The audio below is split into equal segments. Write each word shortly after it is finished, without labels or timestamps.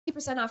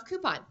50% off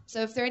coupon.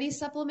 So if there are any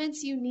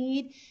supplements you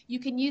need, you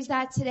can use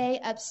that today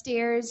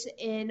upstairs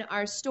in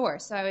our store.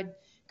 So I would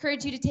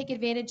encourage you to take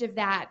advantage of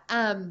that.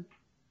 I'm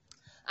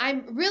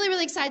really,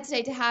 really excited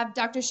today to have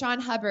Dr. Sean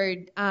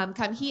Hubbard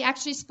come. He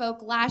actually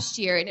spoke last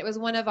year, and it was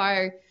one of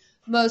our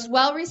most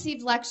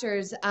well-received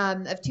lectures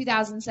of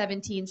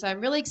 2017. So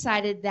I'm really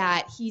excited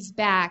that he's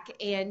back,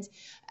 and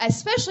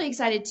especially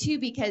excited, too,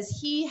 because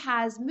he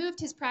has moved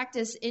his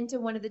practice into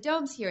one of the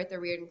domes here at the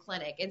Reardon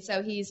Clinic. And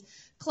so he's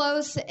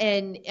close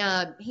and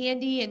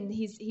handy, and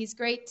he's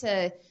great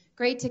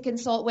to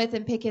consult with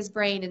and pick his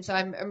brain. And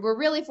so we're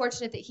really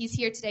fortunate that he's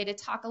here today to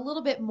talk a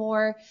little bit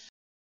more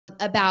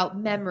about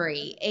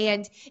memory.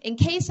 And in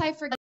case I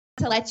forgot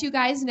to let you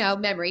guys know,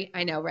 memory,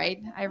 I know,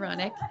 right?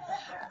 Ironic.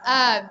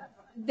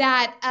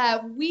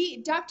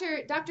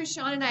 Dr.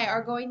 Sean and I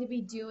are going to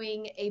be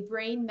doing a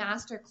brain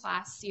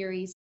masterclass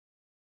series.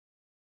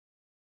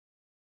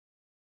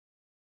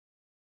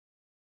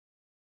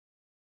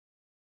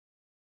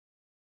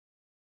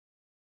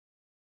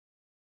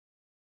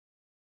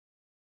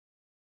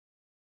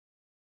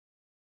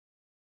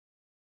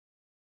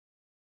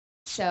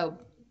 So,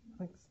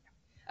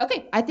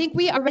 okay, I think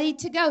we are ready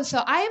to go.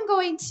 So I am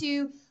going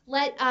to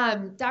let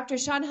Dr.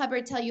 Sean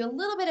Hubbard tell you a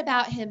little bit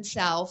about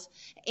himself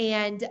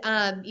and,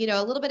 a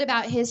little bit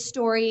about his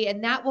story,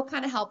 and that will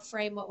kind of help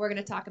frame what we're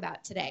going to talk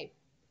about today.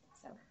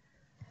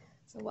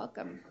 So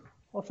welcome.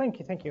 Well, thank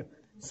you.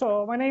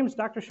 So my name's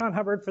Dr. Sean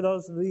Hubbard, for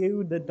those of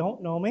you that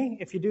don't know me.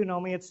 If you do know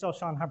me, it's still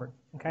Sean Hubbard,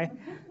 okay?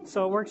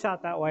 So it works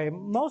out that way.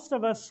 Most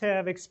of us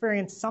have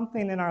experienced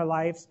something in our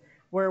lives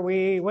where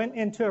we went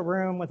into a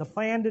room with a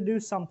plan to do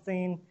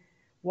something,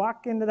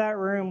 walk into that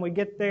room, we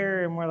get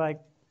there, and we're like,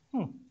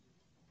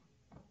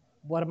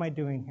 what am I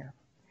doing here?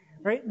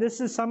 Right?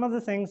 This is some of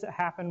the things that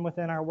happen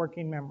within our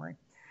working memory.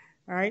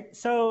 All right?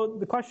 So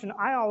the question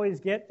I always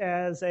get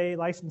as a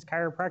licensed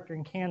chiropractor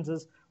in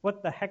Kansas,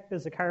 what the heck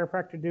does a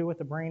chiropractor do with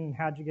the brain, and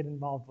how'd you get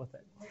involved with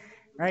it?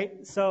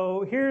 Right?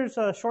 So here's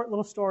a short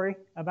little story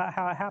about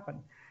how it happened.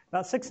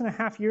 About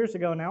 6.5 years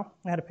ago now,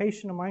 I had a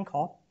patient of mine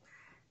call,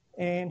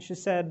 and she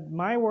said,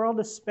 my world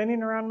is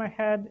spinning around my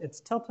head.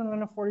 It's tilting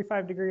on a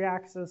 45-degree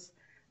axis.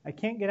 I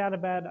can't get out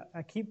of bed.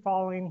 I keep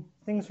falling.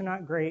 Things are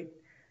not great.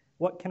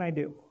 What can I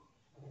do?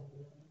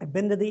 I've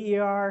been to the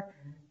ER.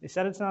 They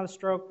said it's not a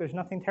stroke. There's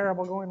nothing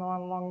terrible going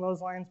on along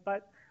those lines,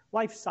 but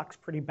life sucks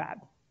pretty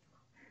bad.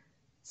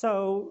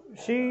 So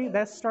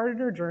that started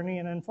her journey,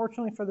 and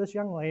unfortunately for this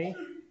young lady,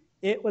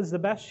 it was the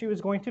best she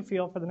was going to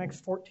feel for the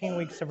next 14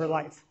 weeks of her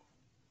life.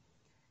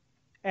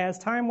 As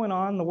time went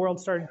on, the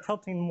world started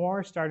tilting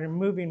more, started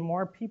moving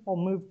more. People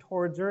moved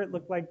towards her. It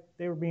looked like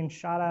they were being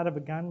shot out of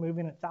a gun,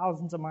 moving at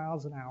thousands of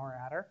miles an hour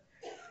at her.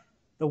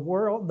 The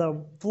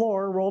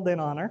floor rolled in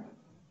on her.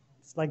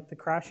 It's like the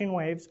crashing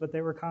waves, but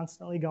they were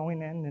constantly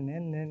going in and in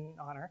and in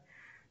on her.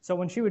 So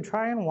when she would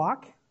try and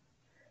walk,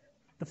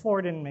 the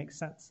floor didn't make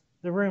sense.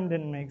 The room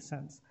didn't make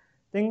sense.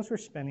 Things were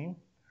spinning.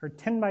 Her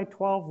 10 by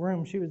 12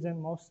 room she was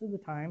in most of the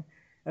time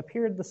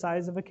appeared the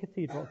size of a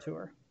cathedral to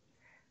her.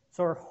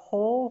 So her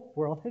whole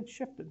world had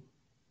shifted.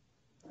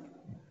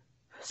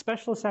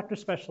 Specialist after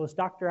specialist,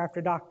 doctor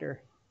after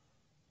doctor.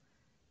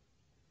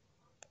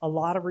 A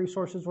lot of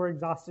resources were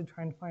exhausted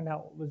trying to find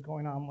out what was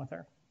going on with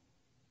her.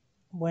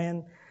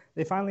 When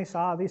they finally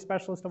saw the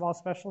specialist of all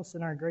specialists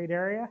in our great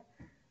area,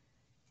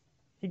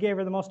 he gave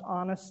her the most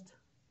honest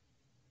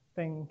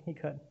thing he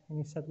could. And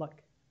he said, look,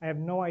 I have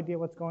no idea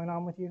what's going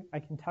on with you. I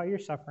can tell you're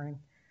suffering.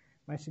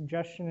 My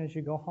suggestion is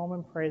you go home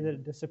and pray that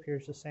it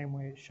disappears the same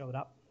way it showed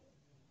up.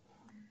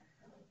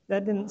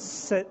 That didn't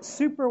sit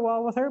super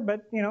well with her,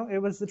 but,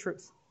 it was the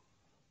truth.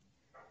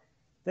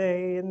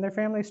 They and their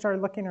family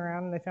started looking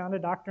around, and they found a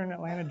doctor in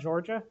Atlanta,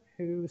 Georgia,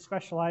 who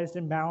specialized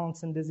in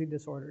balance and dizzy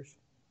disorders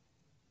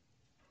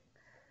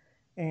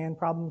and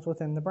problems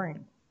within the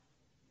brain.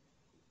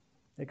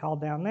 They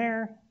called down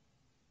there,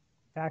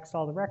 faxed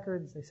all the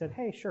records. They said,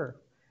 hey, sure,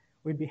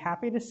 we'd be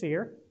happy to see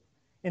her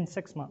in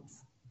 6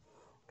 months,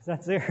 because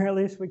that's the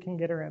earliest we can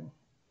get her in.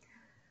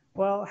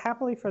 Well,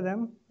 happily for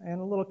them, and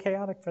a little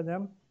chaotic for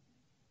them,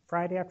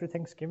 Friday after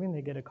Thanksgiving,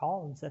 they get a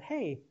call and said,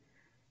 hey,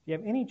 do you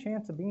have any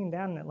chance of being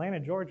down in Atlanta,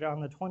 Georgia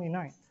on the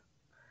 29th?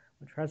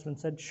 Which her husband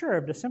said, sure,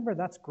 of December,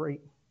 that's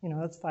great.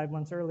 That's 5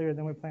 months earlier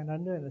than we planned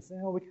on doing this.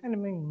 We kind of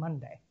mean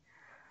Monday.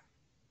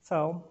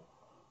 So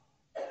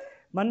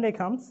Monday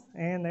comes,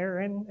 and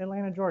they're in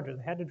Atlanta, Georgia.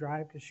 They had to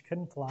drive because she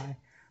couldn't fly.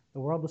 The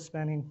world was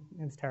spinning.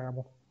 It was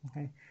terrible.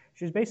 Okay?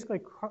 She was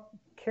basically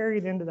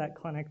carried into that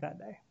clinic that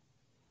day.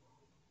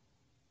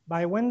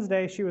 By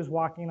Wednesday, she was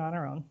walking on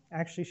her own.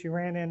 Actually, she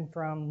ran in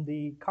from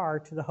the car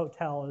to the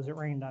hotel as it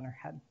rained on her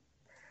head.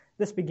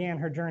 This began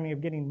her journey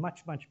of getting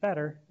much, much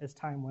better as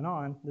time went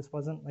on. This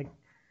wasn't like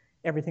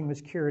everything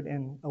was cured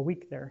in a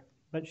week there.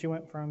 But she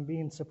went from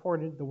being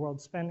supported, the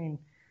world spinning,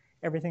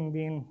 everything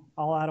being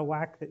all out of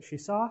whack that she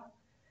saw,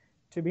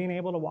 to being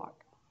able to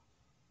walk.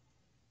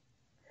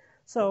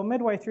 So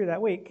midway through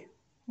that week,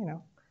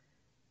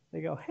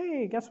 they go,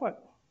 hey, guess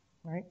what?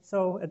 Right?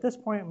 So at this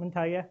point, I'm going to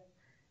tell you,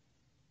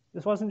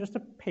 this wasn't just a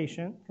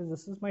patient, because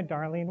this is my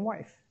darling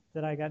wife.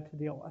 that I got to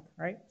deal with,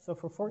 right? So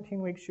for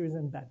 14 weeks, she was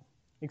in bed,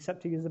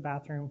 except to use the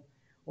bathroom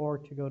or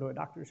to go to a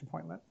doctor's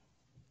appointment.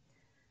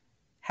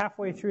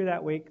 Halfway through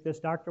that week, this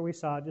doctor we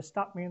saw just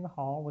stopped me in the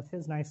hall with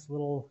his nice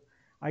little,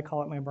 I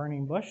call it my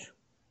burning bush,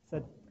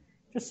 said,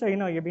 just so you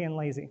know, you're being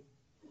lazy.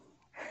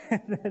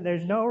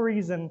 There's no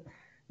reason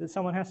that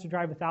someone has to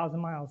drive 1,000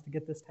 miles to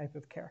get this type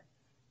of care.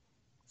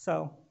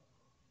 So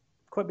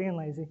quit being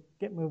lazy,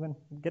 get moving,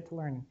 get to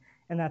learning.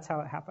 And that's how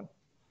it happened.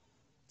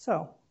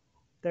 So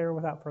there,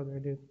 without further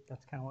ado,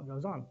 that's kind of what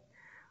goes on.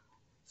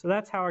 So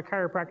that's how a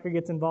chiropractor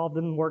gets involved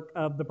in the work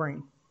of the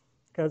brain,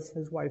 because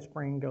his wife's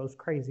brain goes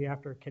crazy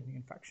after a kidney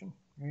infection,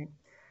 right?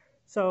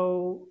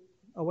 So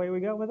away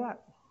we go with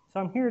that. So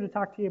I'm here to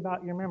talk to you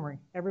about your memory.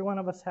 Every one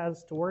of us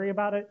has to worry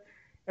about it.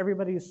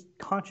 Everybody's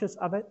conscious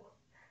of it.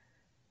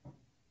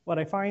 What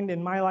I find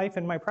in my life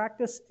and my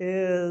practice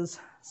is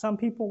some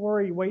people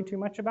worry way too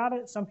much about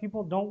it. Some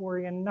people don't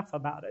worry enough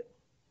about it.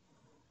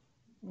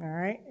 All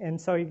right? And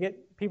so you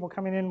get people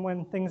coming in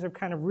when things have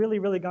kind of really,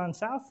 really gone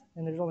south,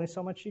 and there's only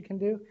so much you can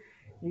do.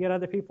 You get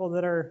other people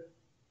that are,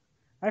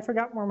 I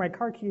forgot where my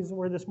car keys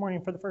were this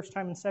morning for the first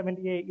time in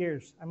 78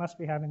 years. I must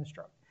be having a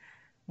stroke.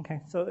 Okay,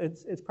 so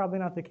it's probably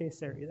not the case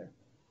there either.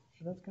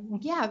 So that's good.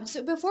 Yeah,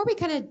 so before we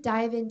kind of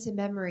dive into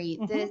memory,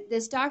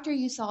 this doctor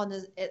you saw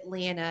in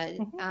Atlanta,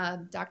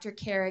 Dr.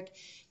 Carrick,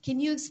 can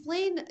you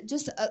explain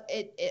just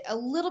a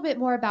little bit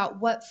more about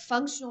what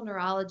functional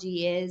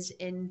neurology is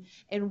and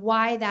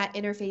why that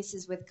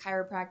interfaces with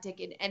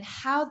chiropractic and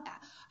how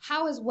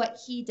is what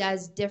he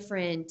does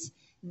different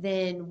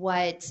than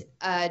what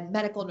a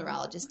medical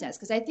neurologist does?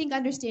 Because I think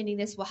understanding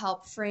this will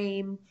help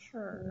frame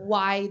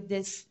why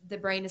the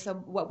brain is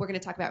what we're going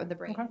to talk about with the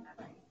brain. Okay.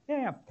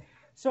 Yeah.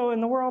 So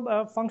in the world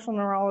of functional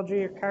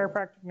neurology or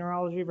chiropractic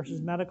neurology versus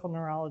medical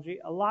neurology,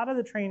 a lot of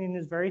the training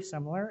is very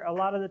similar. A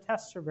lot of the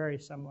tests are very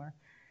similar.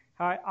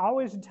 I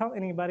always tell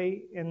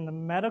anybody in the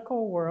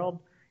medical world,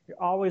 you're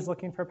always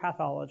looking for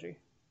pathology.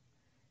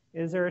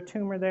 Is there a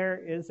tumor there?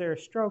 Is there a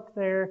stroke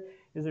there?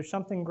 Is there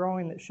something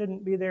growing that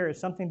shouldn't be there? Is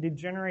something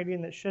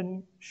degenerating that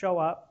shouldn't show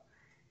up?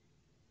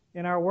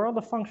 In our world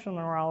of functional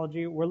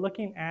neurology, we're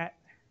looking at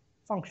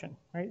function,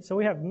 right? So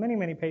we have many,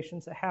 many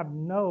patients that have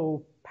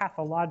no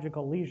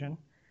pathological lesion,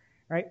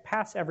 right?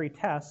 Pass every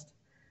test.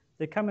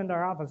 They come into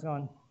our office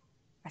going,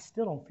 I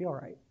still don't feel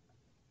right.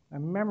 My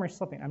memory's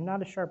slipping. I'm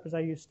not as sharp as I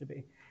used to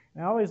be.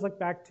 And I always look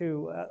back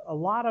to a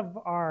lot of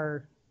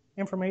our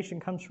information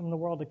comes from the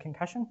world of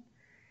concussion.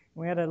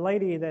 We had a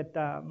lady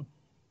that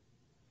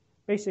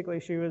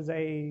basically she was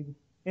a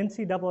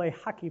NCAA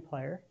hockey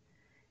player,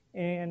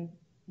 and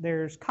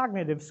there's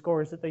cognitive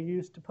scores that they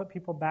use to put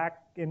people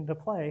back into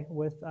play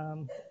with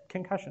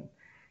concussion.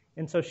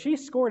 And so she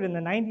scored in the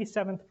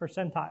 97th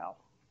percentile.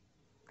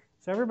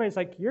 So everybody's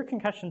like, your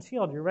concussion's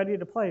healed. You're ready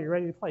to play. You're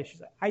ready to play.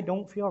 She's like, I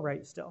don't feel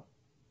right still.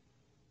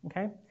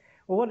 Okay?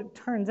 Well, what it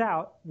turns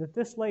out that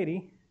this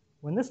lady,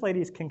 when this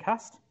lady is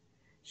concussed,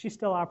 she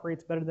still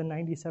operates better than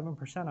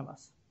 97% of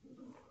us.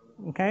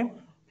 Okay?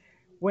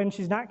 When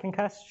she's not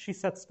concussed, she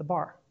sets the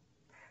bar.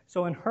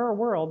 So in her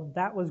world,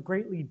 that was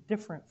greatly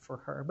different for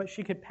her, but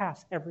she could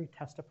pass every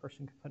test a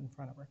person could put in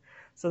front of her.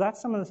 So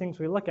that's some of the things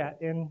we look at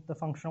in the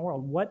functional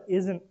world. What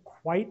isn't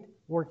quite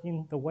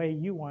working the way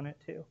you want it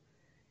to?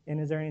 And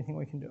is there anything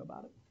we can do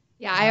about it?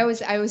 Yeah, I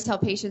always tell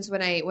patients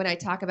when I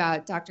talk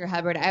about Dr.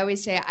 Hubbard, I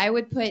always say I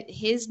would put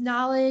his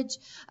knowledge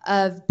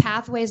of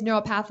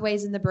neural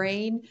pathways in the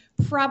brain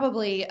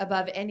probably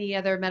above any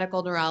other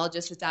medical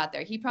neurologist that's out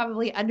there. He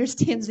probably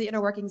understands the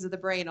inner workings of the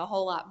brain a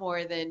whole lot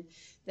more than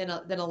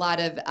a lot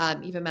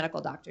of even medical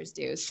doctors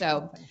do.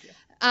 So,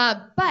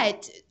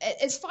 but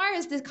as far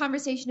as this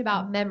conversation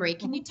about memory,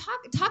 can you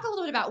talk a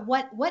little bit about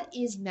what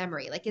is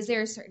memory? Like, is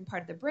there a certain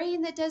part of the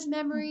brain that does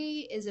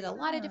memory? Is it a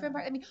lot of different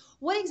parts? I mean,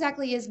 what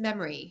exactly is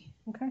memory?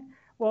 Okay.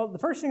 Well, the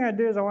first thing I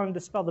do is I want to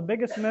dispel the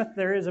biggest myth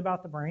there is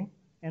about the brain,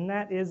 and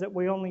that is that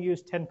we only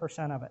use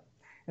 10% of it,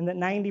 and that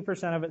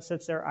 90% of it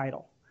sits there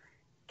idle.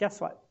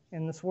 Guess what?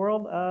 In this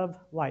world of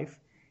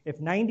life, if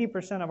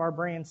 90% of our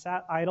brain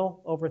sat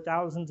idle over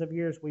thousands of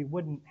years, we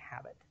wouldn't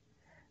have it.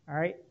 All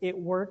right? It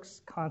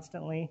works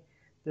constantly.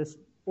 This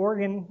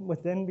organ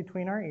within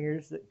between our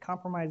ears that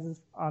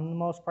compromises on the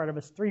most part of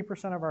us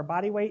 3% of our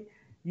body weight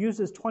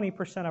uses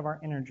 20% of our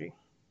energy.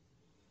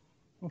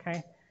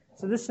 Okay?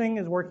 So this thing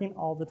is working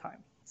all the time.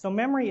 So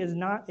memory is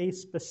not a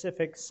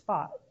specific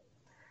spot.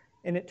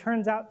 And it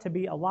turns out to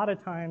be a lot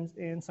of times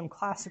in some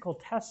classical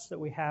tests that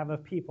we have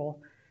of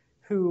people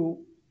who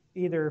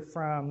either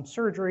from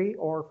surgery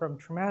or from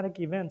traumatic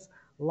events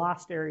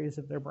lost areas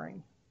of their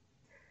brain.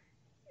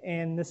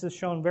 And this has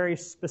shown very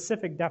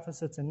specific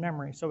deficits in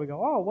memory. So we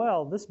go, oh,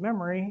 well, this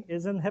memory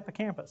is in the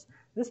hippocampus.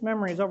 This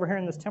memory is over here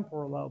in this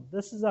temporal lobe.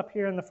 This is up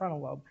here in the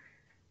frontal lobe.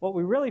 What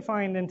we really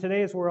find in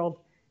today's world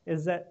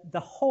is that the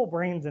whole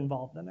brain's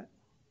involved in it.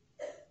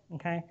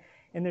 Okay?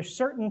 And there's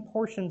certain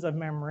portions of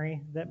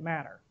memory that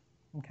matter.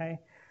 Okay?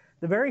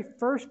 The very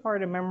first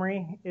part of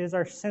memory is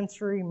our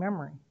sensory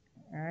memory.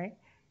 All right?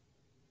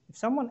 If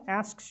someone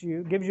asks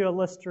you, gives you a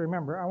list to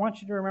remember, I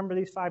want you to remember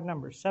these 5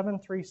 numbers,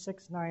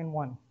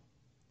 73691.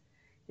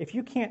 If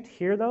you can't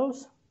hear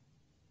those,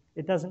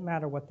 it doesn't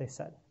matter what they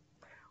said.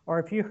 Or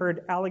if you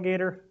heard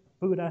alligator,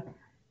 Buddha,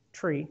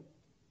 tree,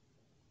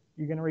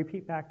 you're going to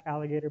repeat back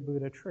alligator,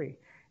 Buddha, tree.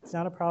 It's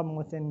not a problem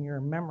within your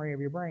memory of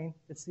your brain.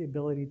 It's the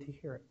ability to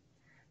hear it.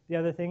 The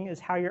other thing is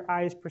how your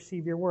eyes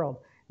perceive your world.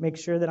 Make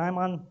sure that I'm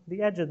on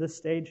the edge of this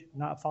stage,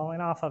 not falling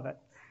off of it.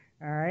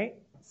 All right?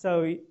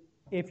 So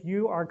if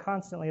you are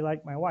constantly,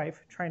 like my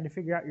wife, trying to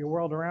figure out your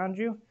world around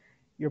you,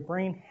 your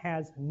brain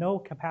has no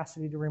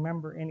capacity to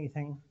remember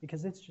anything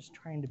because it's just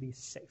trying to be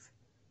safe.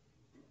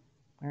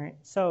 All right?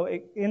 So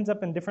it ends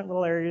up in different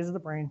little areas of the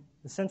brain.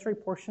 The sensory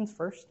portions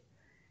first,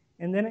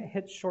 and then it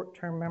hits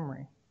short-term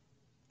memory.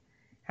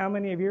 How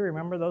many of you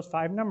remember those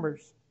 5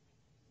 numbers?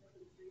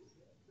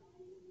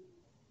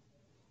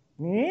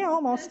 Yeah,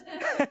 almost.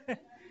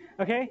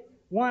 Okay?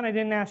 1, I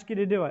didn't ask you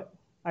to do it.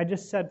 I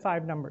just said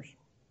 5 numbers.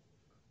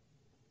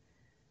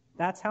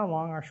 That's how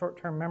long our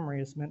short-term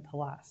memory is meant to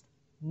last.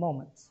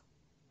 Moments.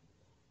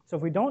 So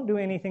if we don't do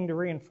anything to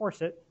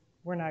reinforce it,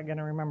 we're not going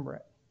to remember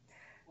it.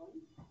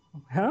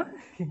 Huh?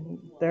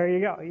 There you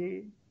go.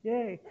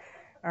 Yay.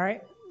 All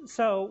right.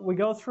 So we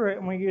go through it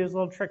and we use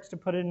little tricks to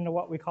put it into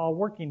what we call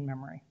working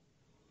memory.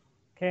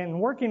 Okay,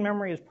 and working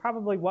memory is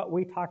probably what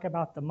we talk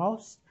about the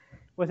most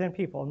within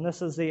people. And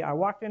this is I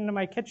walked into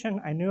my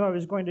kitchen, I knew I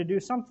was going to do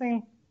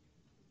something,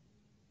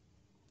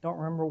 don't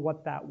remember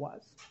what that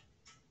was.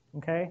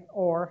 Okay,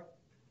 or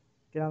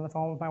get on the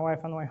phone with my wife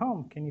on the way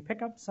home. Can you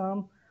pick up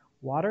some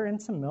water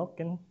and some milk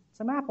and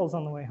some apples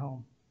on the way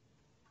home?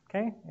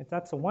 Okay, if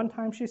that's the one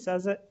time she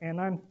says it and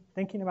I'm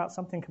thinking about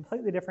something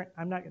completely different,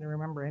 I'm not going to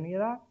remember any of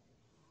that.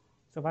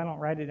 So if I don't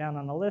write it down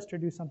on the list or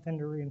do something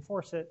to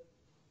reinforce it,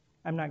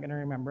 I'm not going to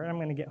remember it. I'm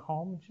going to get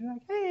home and she's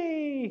like,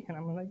 hey, and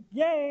I'm like,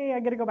 yay, I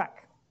get to go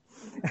back.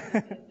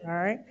 All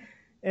right,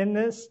 and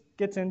this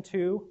gets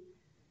into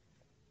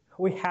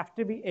we have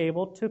to be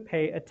able to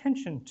pay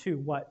attention to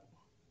what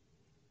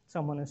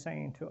someone is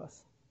saying to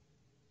us.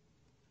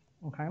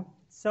 Okay,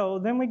 so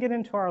then we get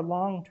into our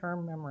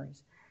long-term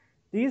memories.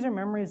 These are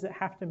memories that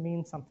have to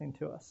mean something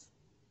to us.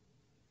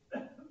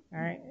 All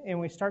right, and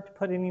we start to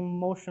put an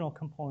emotional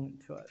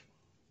component to it.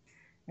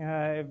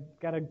 I've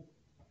got a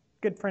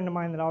good friend of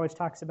mine that always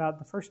talks about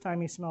the first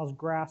time he smells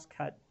grass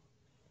cut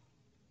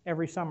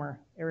every summer,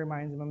 it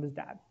reminds him of his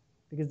dad,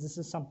 because this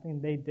is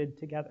something they did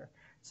together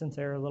since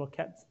they were little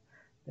kids.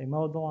 They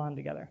mowed the lawn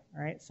together.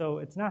 All right, so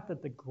it's not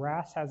that the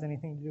grass has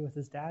anything to do with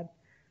his dad,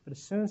 but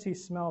as soon as he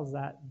smells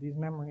that, these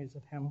memories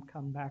of him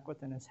come back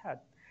within his head.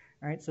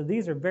 All right, so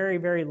these are very,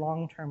 very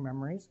long-term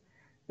memories.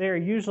 They are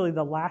usually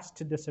the last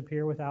to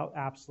disappear without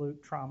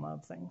absolute trauma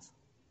of things.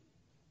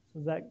 So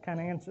does that kind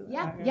of answer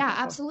that? Yeah,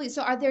 absolutely.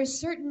 So are there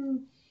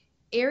certain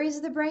areas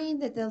of the brain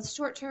that the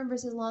short-term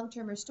versus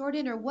long-term are stored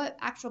in, or what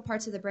actual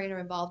parts of the brain are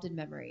involved in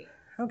memory?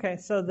 Okay,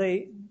 so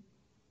the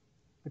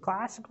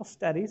classical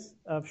studies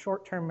of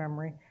short-term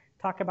memory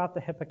talk about the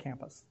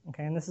hippocampus.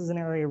 Okay, and this is an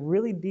area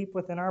really deep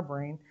within our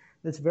brain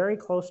that's very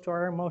close to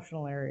our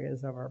emotional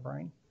areas of our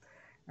brain.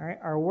 All right,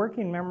 our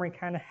working memory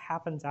kind of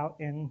happens out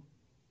in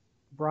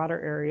broader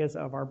areas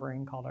of our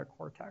brain called our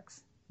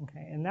cortex.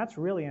 Okay, and that's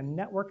really a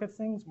network of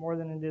things more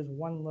than it is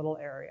one little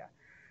area.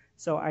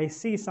 So I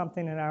see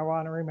something and I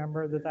want to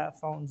remember that that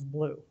phone's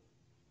blue.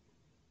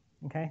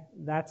 Okay,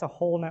 that's a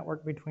whole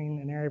network between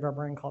an area of our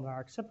brain called our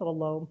occipital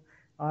lobe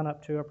on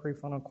up to a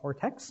prefrontal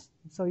cortex,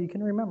 so you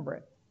can remember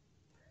it.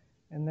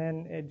 And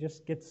then it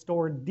just gets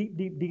stored deep,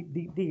 deep, deep,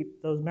 deep,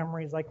 deep. Those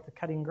memories, like the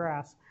cutting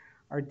grass,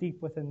 are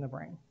deep within the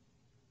brain.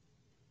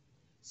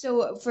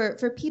 So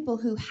for people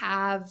who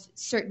have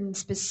certain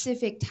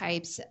specific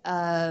types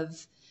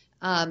of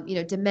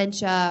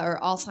dementia or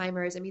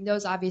Alzheimer's, I mean,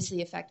 those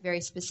obviously affect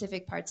very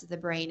specific parts of the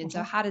brain. And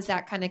so how does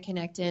that kind of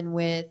connect in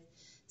with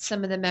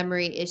some of the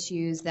memory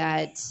issues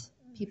that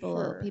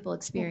people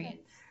experience?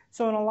 Okay.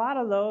 So in a lot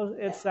of those,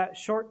 it's that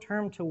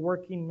short-term to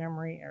working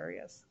memory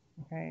areas.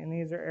 Okay, and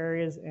these are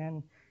areas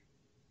in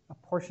a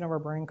portion of our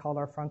brain called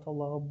our frontal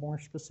lobe, more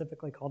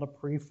specifically called a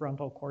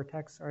prefrontal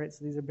cortex. All right,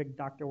 so these are big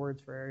doctor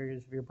words for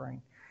areas of your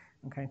brain.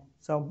 Okay,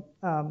 so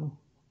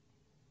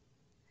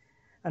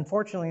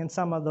unfortunately, in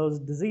some of those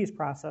disease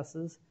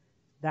processes,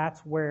 that's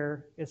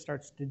where it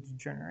starts to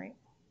degenerate.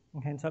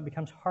 Okay, and so it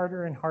becomes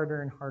harder and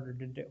harder and harder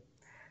to do.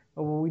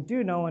 But what we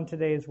do know in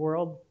today's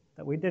world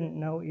that we didn't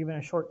know even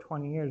a short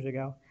 20 years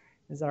ago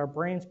is that our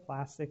brain's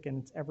plastic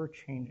and it's ever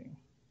changing.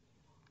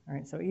 All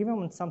right, so even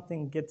when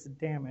something gets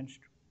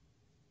damaged,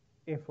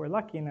 if we're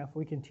lucky enough,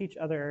 we can teach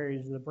other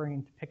areas of the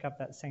brain to pick up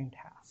that same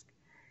task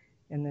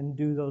and then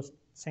do those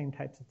same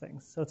types of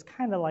things. So it's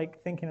kind of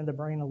like thinking of the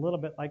brain a little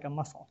bit like a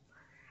muscle.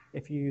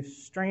 If you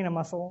strain a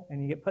muscle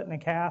and you get put in a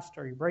cast,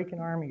 or you break an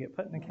arm, you get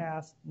put in a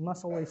cast, the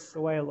muscle wastes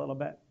away a little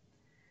bit.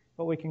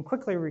 But we can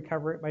quickly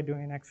recover it by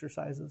doing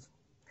exercises.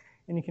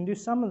 And you can do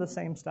some of the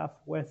same stuff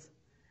with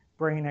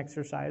brain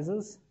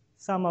exercises.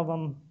 Some of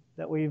them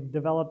that we've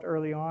developed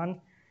early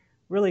on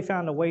really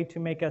found a way to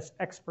make us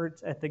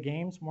experts at the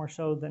games more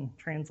so than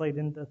translate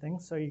into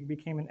things. So you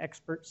became an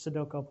expert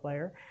Sudoku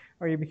player,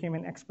 or you became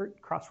an expert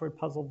crossword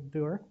puzzle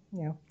doer,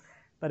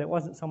 but it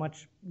wasn't so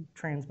much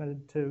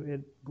transmitted to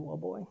it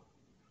globally.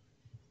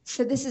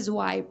 So this is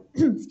why,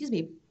 excuse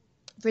me,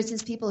 for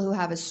instance, people who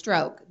have a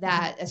stroke,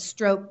 that a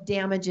stroke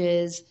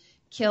damages,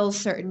 kills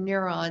certain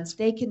neurons,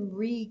 they can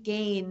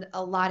regain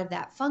a lot of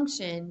that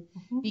function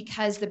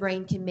because the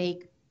brain can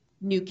make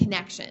new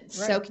connections.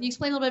 Right. So can you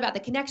explain a little bit about the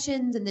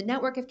connections and the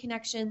network of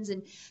connections,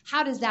 and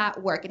how does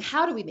that work, and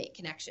how do we make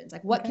connections?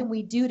 Like, what can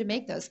we do to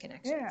make those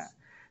connections? Yeah.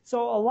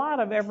 So a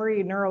lot of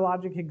every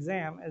neurologic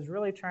exam is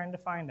really trying to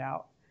find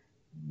out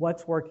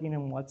what's working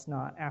and what's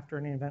not after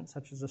an event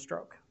such as a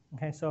stroke.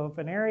 Okay, so if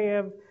an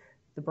area of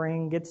the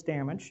brain gets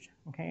damaged,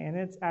 okay, and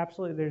it's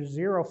absolutely, there's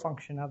zero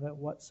function of it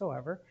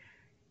whatsoever,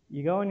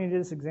 you go and you do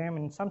this exam,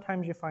 and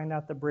sometimes you find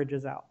out the bridge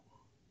is out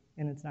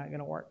and it's not going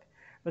to work.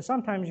 But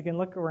sometimes you can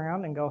look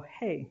around and go,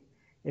 hey,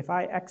 if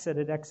I exit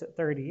at exit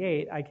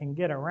 38, I can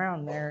get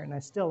around there and I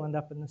still end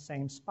up in the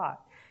same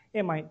spot.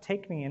 It might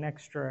take me an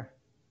extra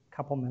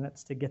couple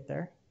minutes to get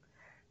there,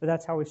 but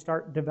that's how we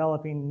start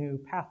developing new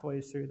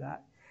pathways through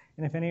that.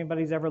 And if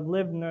anybody's ever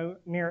lived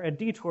near a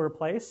detour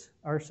place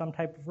or some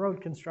type of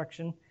road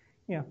construction,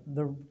 you know,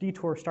 the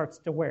detour starts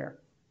to wear.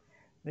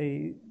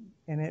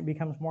 And it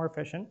becomes more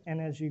efficient.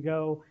 And as you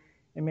go,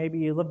 and maybe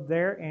you live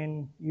there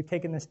and you've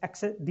taken this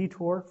exit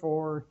detour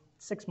for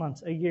 6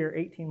 months, a year,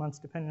 18 months,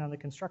 depending on the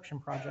construction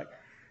project.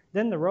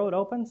 Then the road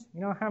opens.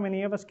 You know how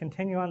many of us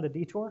continue on the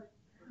detour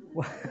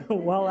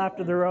well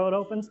after the road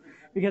opens?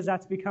 Because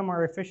that's become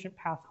our efficient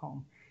path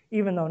home.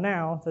 Even though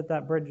now that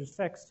that bridge is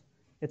fixed,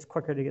 it's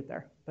quicker to get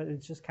there. But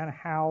it's just kind of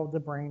how the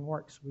brain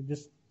works. We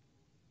just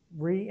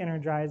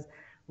re-energize,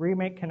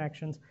 remake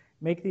connections,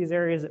 make these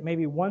areas that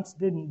maybe once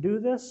didn't do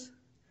this,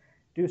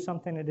 do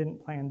something it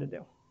didn't plan to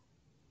do.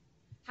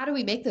 How do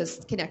we make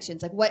those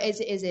connections? Like, what is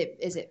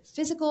it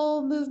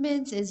physical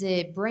movements? Is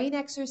it brain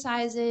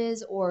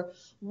exercises? Or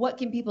what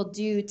can people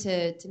do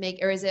to make,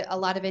 or is it a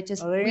lot of it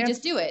just, we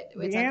just do it?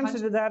 The answer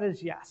to that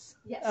is yes.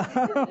 Yes.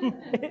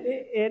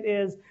 It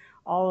is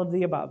all of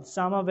the above.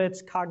 Some of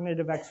it's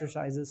cognitive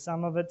exercises.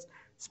 Some of it's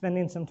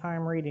spending some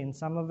time reading.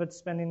 Some of it's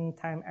spending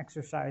time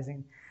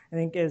exercising. I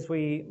think as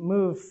we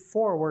move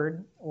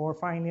forward, we're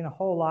finding a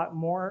whole lot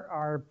more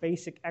our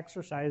basic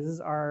exercises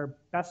are our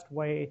best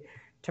way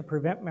to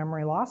prevent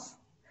memory loss.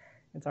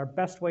 It's our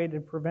best way to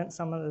prevent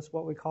some of this,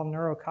 what we call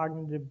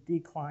neurocognitive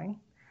decline.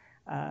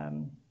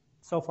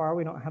 So far,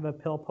 we don't have a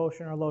pill,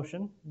 potion, or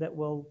lotion that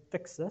will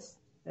fix this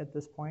at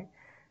this point.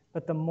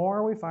 But the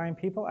more we find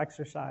people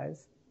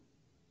exercise,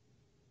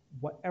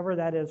 whatever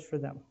that is for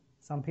them.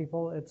 Some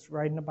people, it's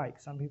riding a bike.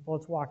 Some people,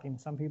 it's walking.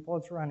 Some people,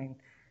 it's running.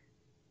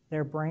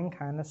 Their brain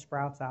kind of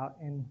sprouts out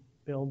and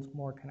builds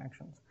more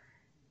connections.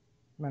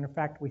 Matter of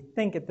fact, we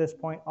think at this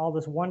point all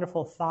this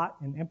wonderful thought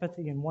and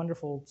empathy and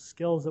wonderful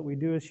skills that we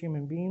do as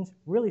human beings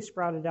really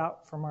sprouted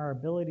out from our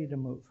ability to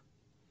move.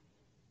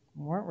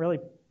 We weren't really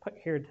put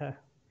here to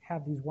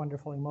have these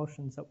wonderful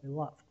emotions that we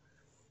love.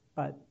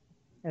 But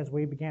as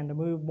we began to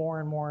move more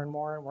and more and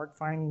more and work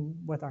fine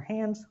with our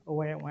hands,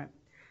 away it went.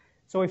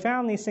 So we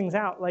found these things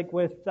out, like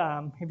with,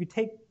 if you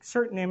take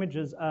certain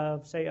images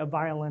of, say, a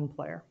violin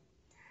player,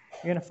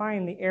 you're going to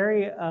find the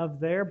area of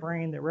their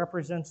brain that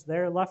represents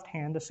their left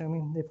hand,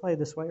 assuming they play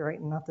this way, right,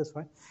 and not this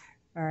way,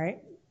 all right,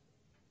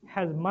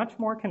 has much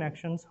more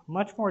connections,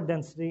 much more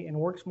density, and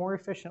works more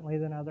efficiently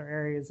than other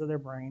areas of their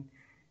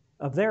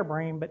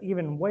brain, but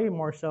even way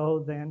more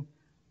so than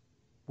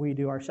we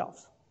do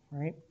ourselves,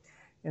 right?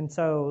 And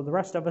so the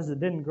rest of us that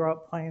didn't grow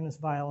up playing this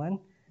violin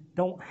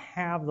don't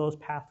have those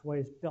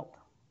pathways built.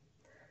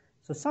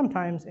 So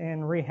sometimes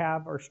in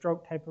rehab or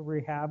stroke type of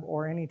rehab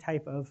or any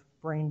type of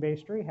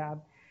brain-based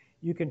rehab,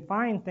 you can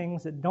find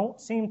things that don't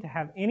seem to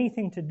have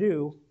anything to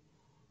do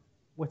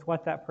with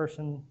what that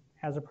person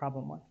has a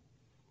problem with.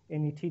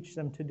 And you teach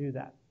them to do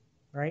that,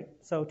 right?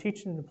 So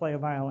teach them to play a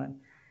violin.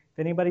 If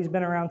anybody's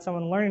been around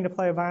someone learning to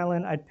play a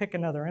violin, I'd pick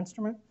another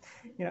instrument.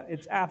 You know,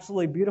 it's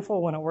absolutely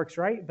beautiful when it works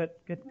right, but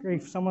good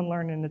grief, someone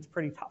learning it's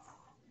pretty tough,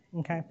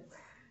 okay?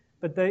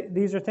 But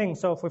these are things.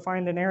 So if we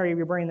find an area of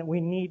your brain that we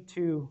need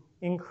to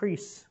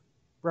increase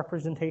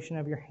representation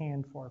of your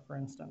hand for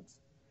instance,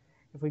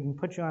 if we can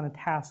put you on a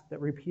task that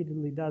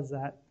repeatedly does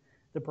that,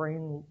 the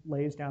brain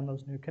lays down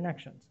those new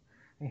connections.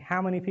 I mean,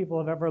 how many people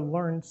have ever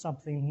learned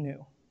something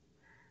new?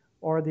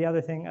 Or the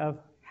other thing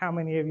of how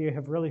many of you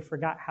have really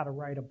forgot how to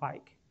ride a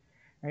bike?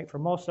 Right? For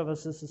most of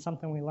us, this is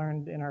something we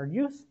learned in our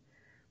youth.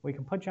 We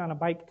can put you on a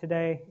bike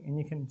today, and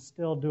you can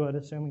still do it,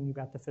 assuming you've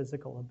got the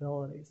physical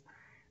abilities.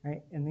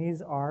 Right? And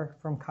these are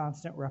from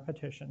constant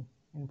repetition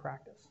in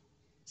practice.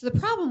 So the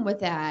problem with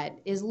that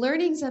is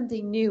learning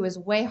something new is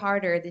way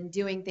harder than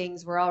doing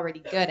things we're already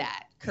good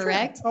at,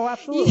 correct? Sure. Oh,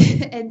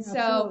 absolutely. And so,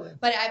 absolutely.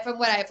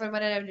 But from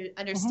what I'm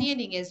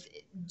understanding is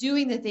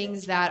doing the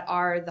things that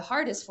are the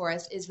hardest for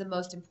us is the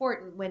most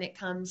important when it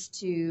comes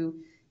to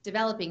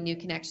developing new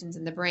connections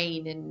in the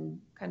brain and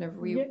kind of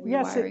rewiring.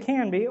 Yes, it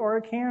can be, or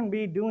it can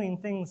be doing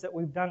things that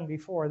we've done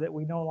before that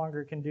we no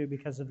longer can do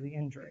because of the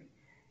injury.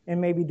 And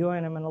maybe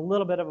doing them in a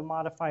little bit of a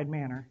modified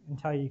manner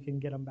until you can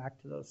get them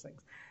back to those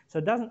things. So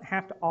it doesn't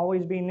have to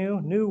always be new.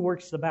 New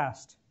works the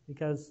best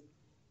because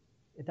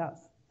it does.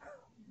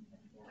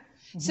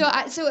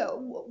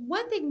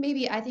 One thing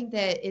maybe I think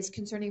that is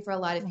concerning for a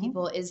lot of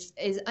people is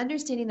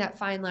understanding that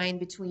fine line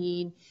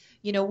between,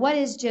 what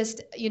is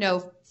just,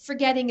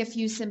 forgetting a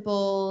few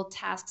simple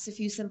tasks, a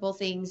few simple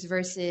things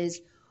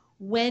versus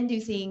when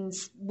does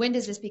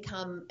this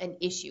become an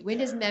issue? When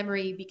does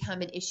memory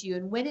become an issue?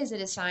 And when is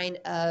it a sign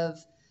of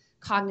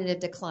cognitive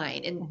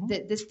decline? And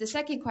the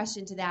second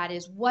question to that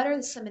is, what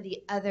are some of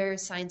the other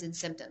signs and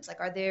symptoms? Like,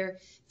 are there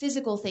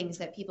physical things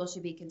that people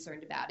should be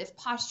concerned about? If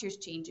posture's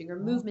changing or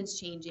movement's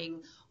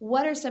changing,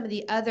 what are some of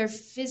the other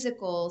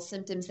physical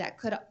symptoms that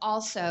could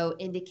also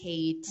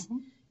indicate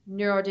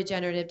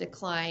neurodegenerative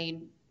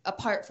decline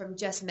apart from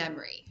just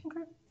memory?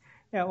 Okay.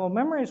 Yeah, well,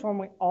 memory is one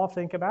we all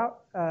think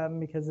about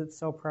because it's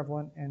so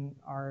prevalent in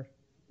our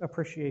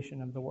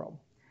appreciation of the world.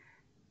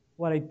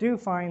 What I do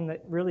find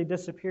that really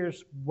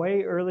disappears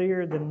way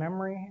earlier than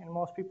memory, and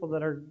most people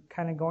that are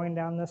kind of going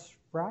down this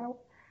route,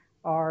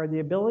 are the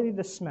ability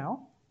to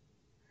smell.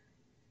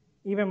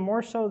 Even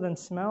more so than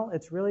smell,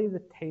 it's really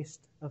the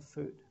taste of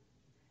food.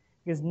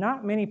 Because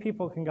not many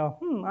people can go,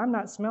 I'm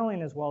not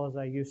smelling as well as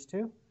I used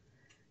to.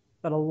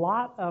 But a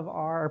lot of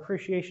our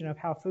appreciation of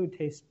how food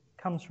tastes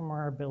comes from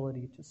our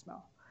ability to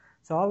smell.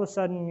 So all of a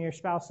sudden, your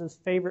spouse's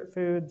favorite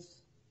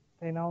foods,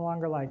 they no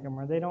longer like them,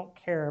 or they don't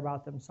care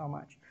about them so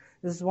much.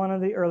 This is one of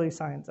the early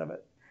signs of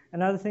it.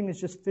 Another thing is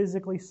just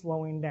physically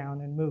slowing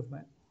down in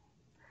movement.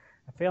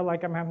 I feel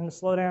like I'm having to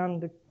slow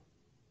down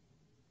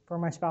for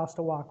my spouse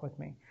to walk with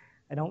me.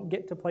 I don't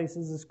get to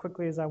places as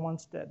quickly as I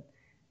once did.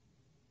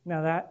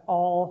 Now that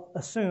all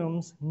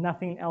assumes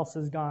nothing else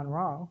has gone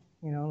wrong.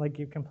 Like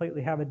you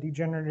completely have a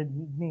degenerated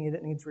knee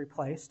that needs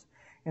replaced,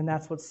 and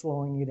that's what's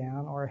slowing you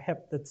down, or a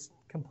hip that's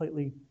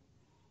completely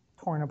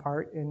torn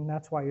apart, and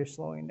that's why you're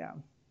slowing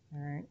down.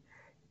 All right.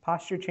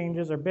 Posture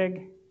changes are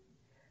big.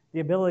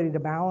 The ability to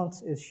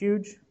balance is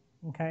huge.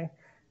 Okay.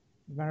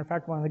 As a matter of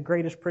fact, one of the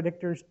greatest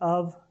predictors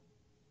of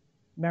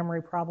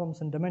memory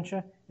problems and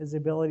dementia is the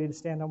ability to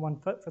stand on one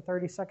foot for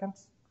 30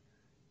 seconds.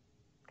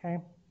 Okay.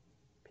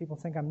 People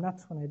think I'm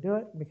nuts when I do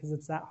it because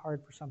it's that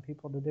hard for some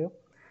people to do.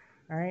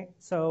 All right,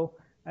 so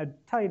I'd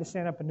tell you to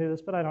stand up and do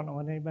this, but I don't know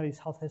what anybody's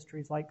health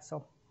history is like,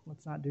 so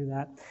let's not do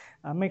that.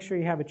 Make sure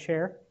you have a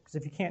chair, because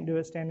if you can't do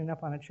it standing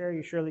up on a chair,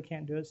 you surely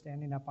can't do it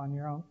standing up on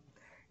your own.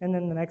 And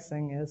then the next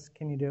thing is,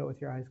 can you do it with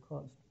your eyes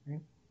closed?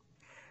 Right?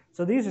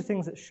 So these are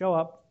things that show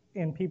up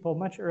in people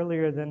much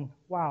earlier than,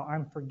 wow,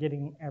 I'm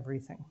forgetting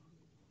everything.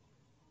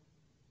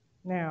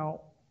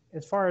 Now,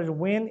 as far as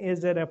when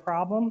is it a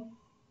problem,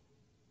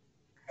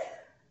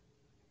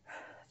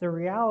 the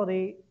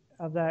reality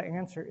of that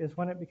answer is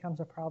when it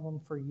becomes a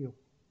problem for you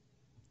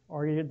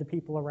or the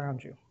people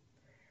around you,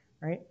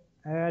 right?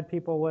 I had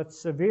people with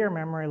severe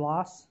memory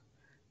loss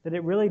that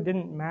it really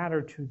didn't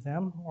matter to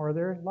them or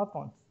their loved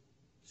ones.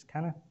 Just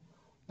kind of,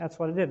 that's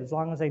what it did. As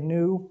long as they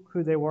knew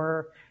who they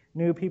were,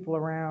 knew people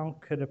around,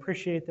 could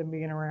appreciate them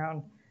being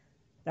around,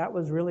 that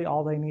was really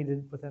all they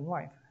needed within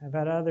life. I've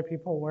had other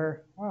people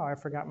where, wow, I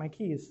forgot my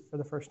keys for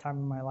the first time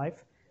in my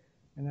life,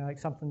 and they're like,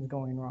 something's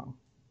going wrong.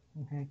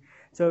 Okay,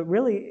 so it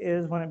really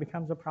is when it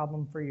becomes a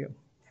problem for you.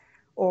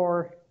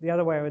 Or the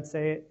other way I would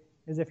say it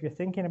is if you're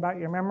thinking about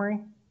your memory,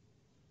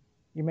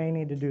 you may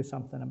need to do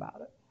something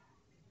about it.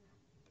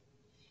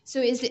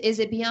 So is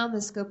it beyond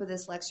the scope of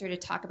this lecture to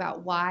talk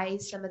about why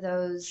some of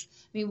those?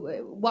 I mean,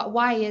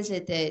 why is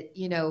it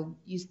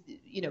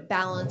that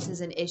balance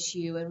is an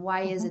issue, and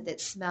why is it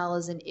that smell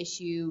is an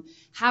issue?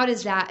 How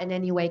does that in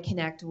any way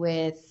connect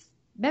with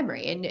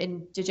memory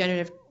and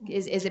degenerative?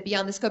 Is it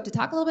beyond the scope to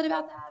talk a little bit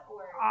about that?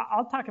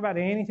 I'll talk about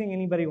anything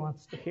anybody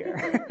wants to hear.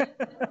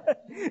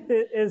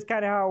 It is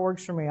kind of how it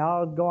works for me.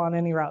 I'll go on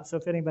any route. So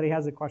if anybody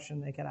has a question,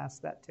 they can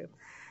ask that too.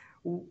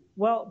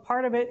 Well,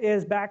 part of it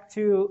is back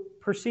to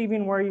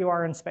perceiving where you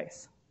are in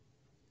space.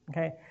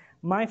 Okay,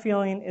 my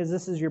feeling is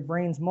this is your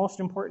brain's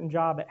most important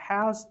job it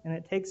has, and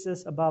it takes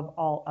this above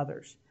all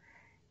others.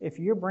 If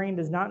your brain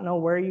does not know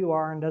where you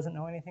are and doesn't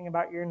know anything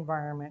about your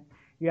environment,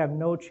 you have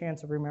no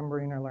chance of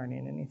remembering or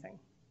learning anything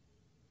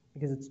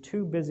because it's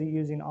too busy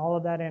using all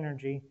of that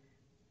energy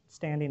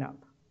standing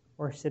up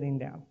or sitting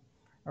down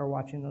or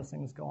watching those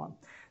things go on.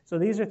 So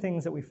these are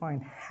things that we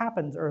find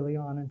happens early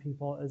on in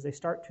people as they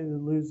start to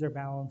lose their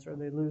balance or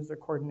they lose their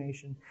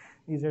coordination.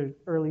 These are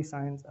early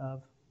signs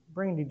of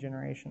brain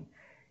degeneration.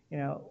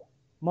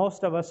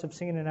 Most of us have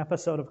seen an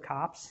episode of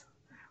Cops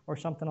or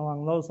something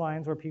along those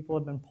lines where people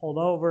have been pulled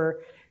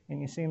over and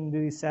you see them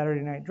do these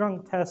Saturday night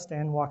drunk tests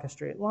and walk a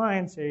straight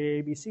line, say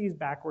your ABCs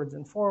backwards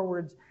and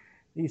forwards,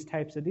 these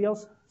types of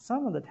deals.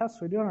 Some of the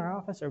tests we do in our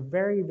office are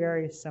very,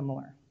 very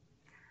similar.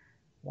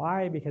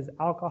 Why? Because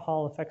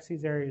alcohol affects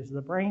these areas of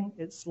the brain.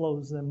 It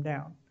slows them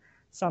down.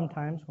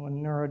 Sometimes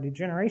when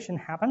neurodegeneration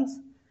happens,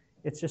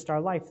 it's just our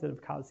life that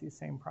have caused these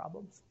same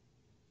problems.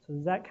 So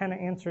does that kind of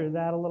answer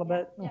that a little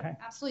bit? Yeah, okay.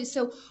 Absolutely.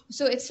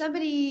 So if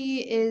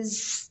somebody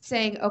is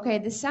saying, okay,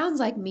 this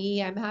sounds like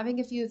me, I'm having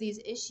a few of these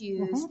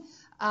issues,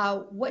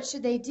 what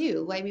should they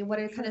do? I mean, what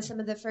are kind of some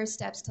of the first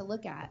steps to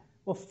look at?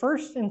 Well,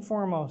 first and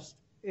foremost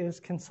is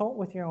consult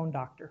with your own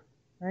doctor,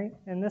 right?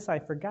 And this I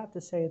forgot to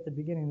say at the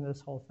beginning of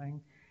this whole thing,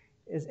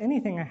 is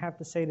anything I have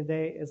to say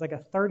today is like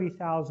a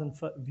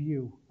 30,000-foot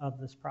view of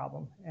this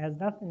problem. It has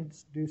nothing to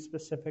do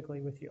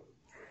specifically with you.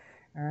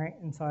 All right,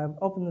 and so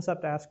I've opened this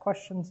up to ask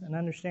questions, and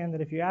understand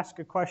that if you ask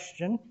a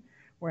question,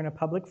 we're in a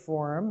public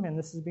forum, and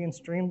this is being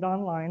streamed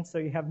online, so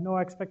you have no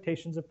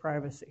expectations of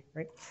privacy,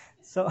 right?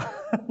 So,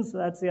 so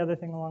that's the other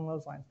thing along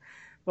those lines.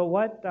 But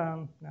what,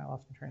 now I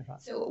lost my train of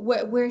thought. So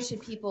where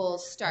should people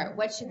start?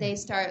 What should they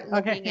start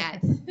looking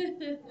at?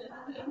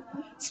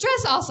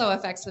 Stress also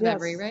affects the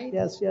memory, right?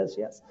 Yes.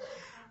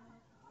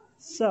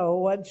 So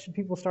what should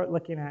people start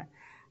looking at?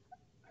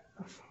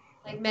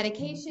 Like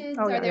medications?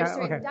 Are there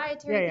certain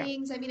dietary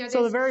things? I mean, are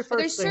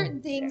there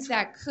certain things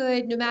that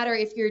could, no matter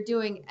if you're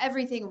doing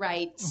everything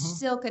right,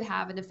 still could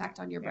have an effect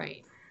on your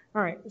brain?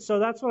 All right, so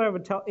that's what I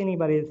would tell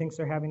anybody that thinks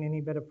they're having any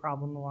bit of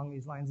problem along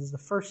these lines, is the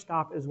first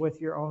stop is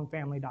with your own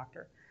family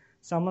doctor.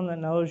 Someone that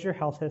knows your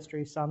health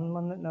history,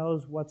 someone that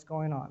knows what's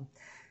going on.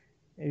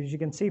 As you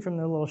can see from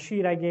the little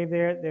sheet I gave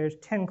there, there's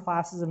 10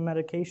 classes of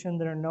medication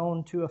that are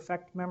known to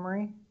affect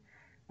memory.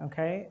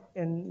 Okay,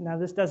 and now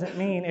this doesn't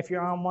mean if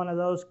you're on one of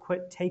those,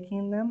 quit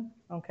taking them,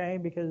 okay,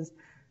 because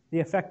the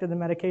effect of the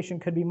medication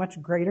could be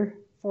much greater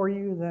for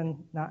you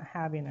than not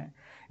having it.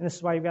 And this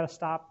is why you've got to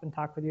stop and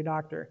talk with your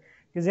doctor.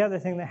 Because the other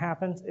thing that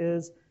happens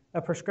is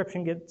a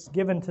prescription gets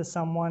given to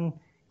someone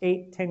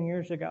 8-10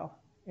 years ago,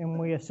 and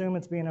we assume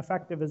it's being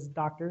effective as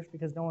doctors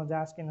because no one's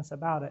asking us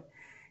about it.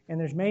 And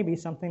there's maybe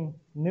something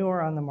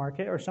newer on the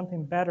market or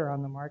something better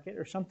on the market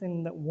or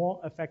something that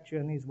won't affect you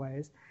in these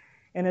ways.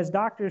 And as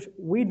doctors,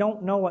 we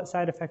don't know what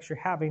side effects you're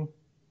having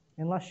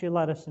unless you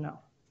let us know.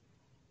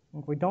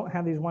 We don't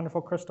have these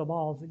wonderful crystal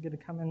balls that get to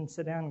come in and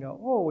sit down and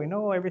go, oh, we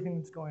know everything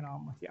that's going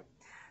on with you.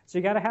 So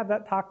you got to have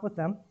that talk with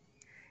them.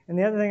 And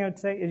the other thing I would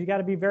say is you got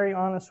to be very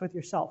honest with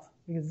yourself,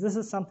 because this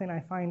is something I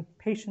find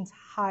patients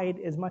hide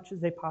as much as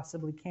they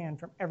possibly can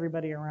from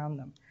everybody around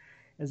them,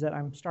 is that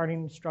I'm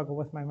starting to struggle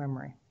with my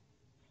memory.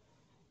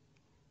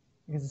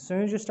 Because as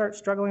soon as you start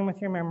struggling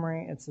with your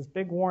memory, it's this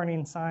big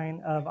warning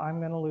sign of I'm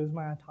going to lose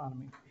my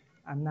autonomy.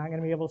 I'm not going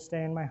to be able to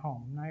stay in my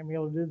home. I'm not going to be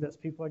able to do this.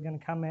 People are going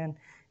to come in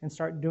and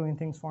start doing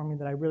things for me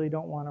that I really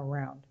don't want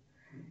around.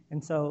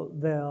 And so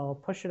they'll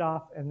push it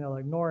off and they'll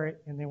ignore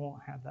it and they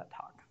won't have that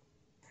talk.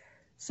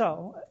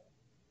 So,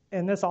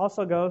 and this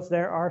also goes,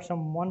 there are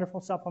some wonderful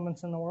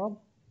supplements in the world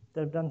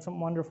that have done some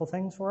wonderful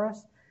things for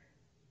us.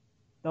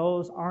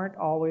 Those aren't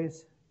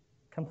always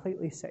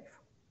completely safe.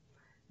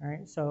 All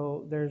right,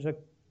 so there's a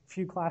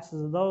few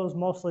classes of those,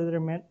 mostly that are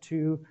meant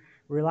to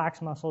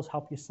relax muscles,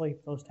 help you sleep,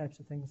 those types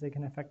of things. They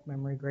can affect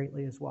memory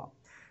greatly as well.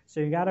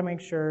 So you got to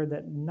make sure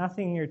that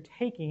nothing you're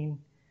taking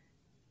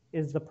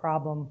is the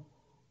problem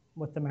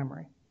with the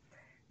memory.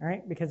 All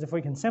right, because if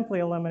we can simply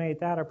eliminate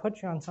that or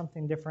put you on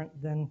something different,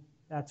 then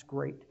that's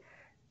great.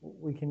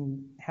 We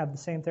can have the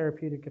same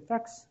therapeutic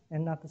effects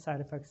and not the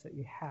side effects that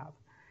you have.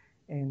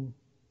 And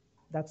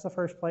that's the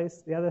first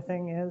place. The other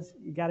thing is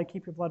you got to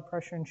keep your blood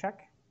pressure in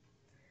check.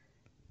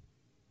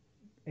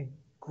 A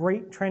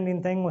great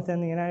trending thing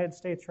within the United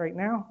States right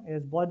now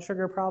is blood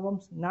sugar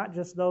problems, not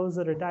just those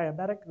that are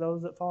diabetic,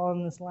 those that fall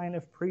in this line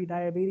of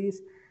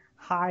pre-diabetes.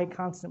 High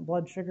constant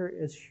blood sugar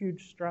is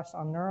huge stress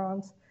on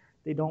neurons.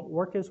 They don't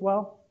work as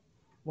well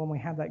when we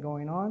have that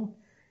going on.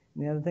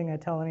 And the other thing I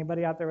tell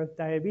anybody out there with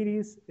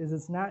diabetes is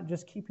it's not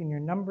just keeping your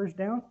numbers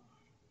down.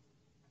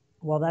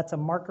 Well, that's a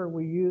marker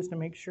we use to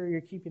make sure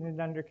you're keeping it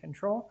under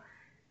control.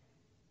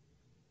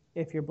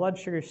 If your blood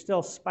sugar is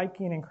still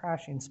spiking and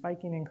crashing,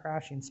 spiking and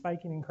crashing,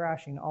 spiking and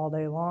crashing all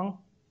day long,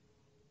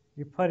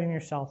 you're putting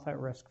yourself at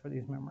risk for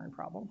these memory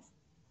problems.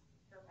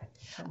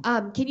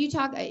 Okay. Can you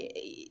talk,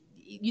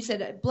 you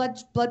said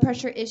blood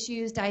pressure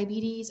issues,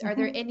 diabetes. Are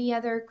there any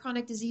other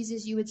chronic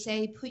diseases you would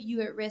say put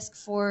you at risk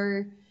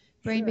for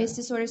brain-based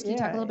disorders? Can you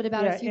talk a little bit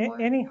about a few more?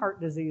 Any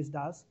heart disease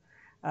does.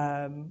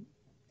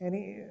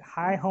 Any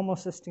high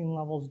homocysteine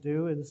levels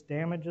do. It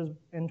damages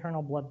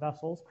internal blood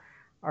vessels.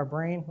 Our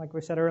brain, like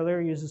we said earlier,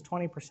 uses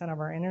 20%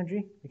 of our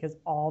energy because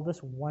all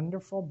this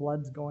wonderful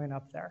blood's going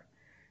up there.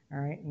 All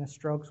right, and a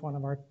stroke's one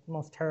of our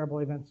most terrible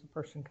events a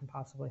person can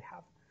possibly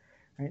have.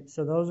 All right,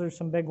 so those are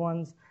some big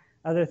ones.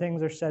 Other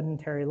things are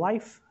sedentary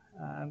life,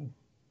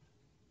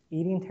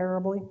 eating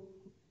terribly.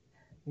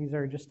 These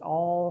are just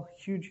all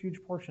huge,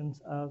 huge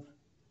portions of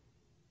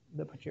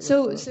that put you at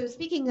risk. So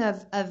speaking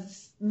of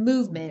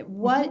movement,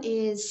 what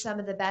is some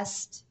of the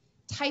best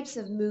types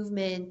of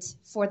movement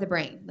for the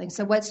brain? Like,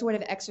 so what sort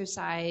of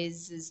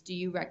exercises do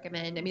you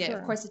recommend? I mean,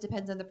 of course, it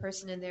depends on the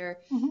person and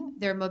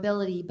their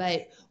mobility,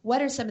 but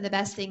what are some of the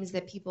best things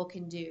that people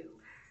can do?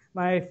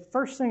 My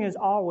first thing is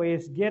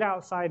always get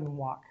outside and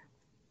walk.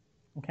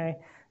 Okay?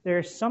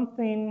 There's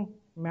something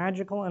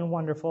magical and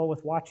wonderful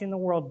with watching the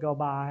world go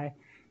by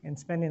and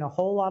spending a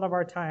whole lot of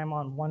our time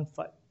on one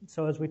foot.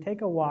 So as we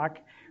take a walk,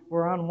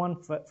 we're on one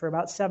foot for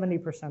about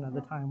 70% of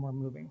the time we're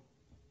moving.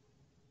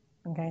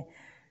 Okay?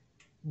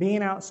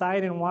 Being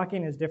outside and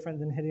walking is different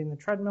than hitting the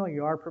treadmill.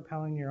 You are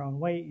propelling your own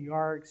weight. You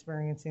are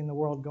experiencing the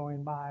world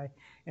going by.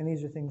 And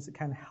these are things that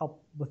kind of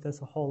help with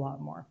this a whole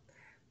lot more.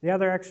 The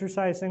other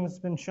exercise thing that's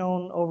been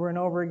shown over and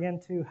over again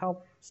to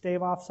help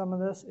stave off some of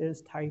this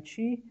is Tai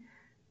Chi.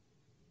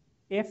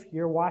 if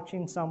you're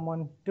watching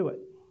someone do it.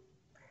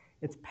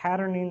 It's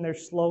patterning their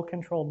slow,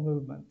 controlled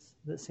movements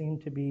that seem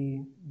to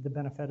be the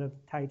benefit of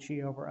Tai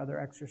Chi over other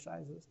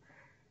exercises.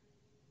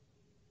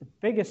 The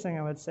biggest thing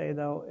I would say,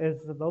 though,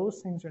 is that those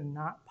things are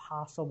not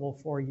possible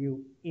for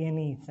you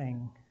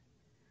anything.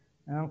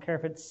 I don't care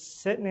if it's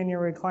sitting in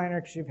your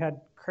recliner because you've had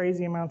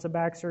crazy amounts of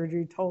back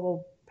surgery,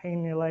 total pain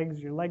in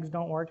your legs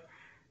don't work.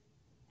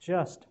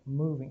 Just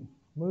moving.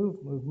 Move.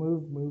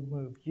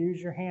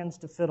 Use your hands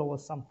to fiddle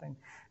with something.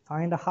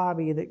 Find a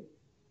hobby that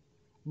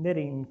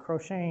knitting,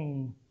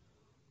 crocheting,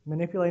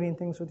 manipulating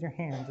things with your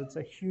hands. It's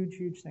a huge,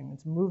 huge thing.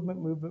 It's movement.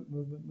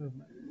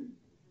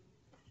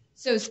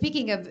 So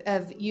speaking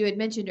of you had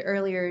mentioned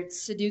earlier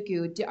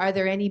Sudoku, are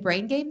there any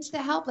brain games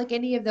that help? Like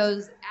any of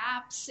those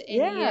apps?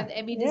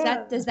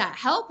 Does that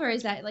help, or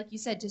is that, like you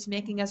said, just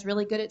making us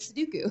really good at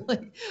Sudoku,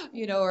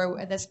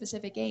 or the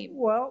specific game?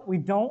 Well, we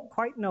don't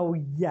quite know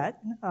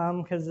yet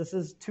because this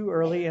is too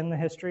early in the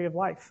history of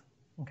life.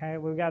 Okay,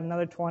 we've got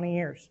another 20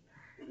 years.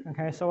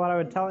 Okay, so what I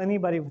would tell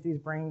anybody with these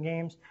brain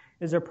games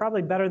is they're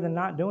probably better than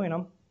not doing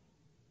them.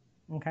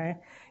 Okay,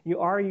 you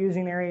are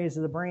using areas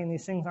of the brain.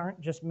 These things aren't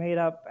just made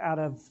up out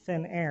of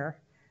thin air.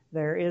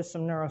 There is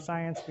some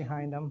neuroscience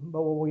behind them,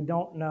 but what we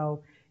don't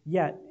know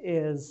yet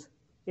is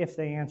if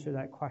they answer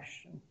that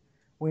question.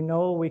 We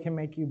know we can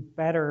make you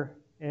better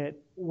at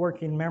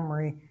working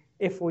memory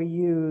if we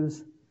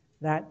use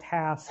that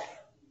task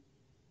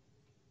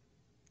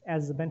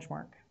as the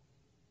benchmark.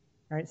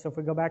 Right? So if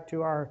we go back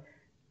to our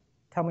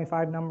tell me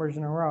 5 numbers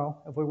in a row,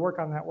 if we work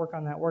on that,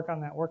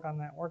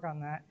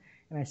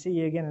 and I see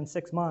you again in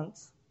 6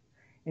 months,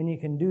 and you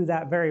can do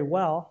that very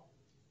well,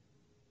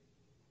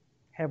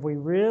 have we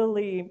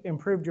really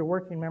improved your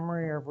working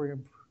memory, or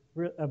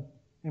have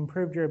we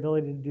improved your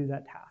ability to do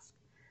that task?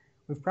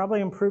 We've probably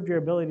improved your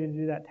ability to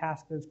do that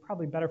task, but it's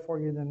probably better for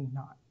you than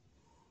not.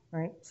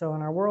 Right? So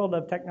in our world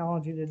of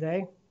technology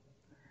today,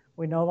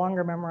 we no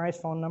longer memorize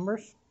phone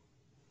numbers.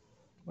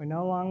 We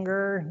no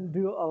longer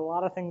do a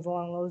lot of things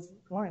along those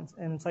lines.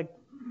 And it's like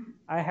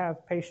I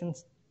have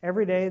patients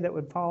every day that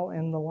would fall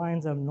in the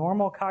lines of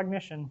normal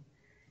cognition.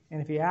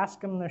 And if you ask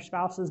them their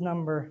spouse's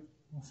number,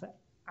 they'll say,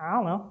 I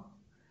don't know,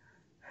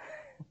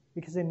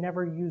 because they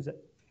never use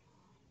it.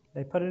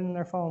 They put it in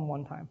their phone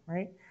one time,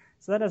 right?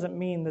 So that doesn't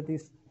mean that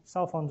these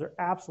cell phones are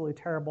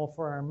absolutely terrible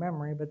for our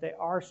memory, but they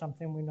are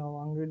something we no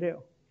longer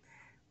do.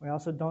 We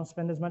also don't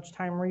spend as much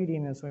time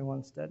reading as we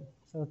once did.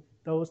 So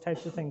those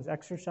types of things,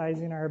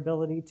 exercising our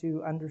ability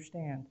to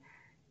understand.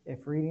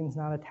 If reading's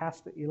not a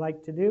task that you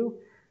like to do,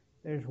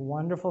 there's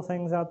wonderful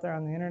things out there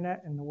on the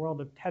internet in the world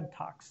of TED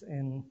Talks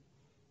and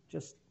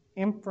just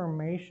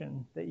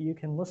information that you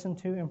can listen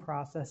to and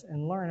process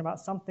and learn about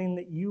something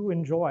that you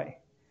enjoy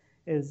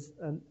is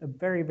a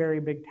very, very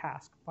big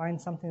task. Find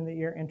something that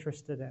you're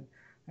interested in.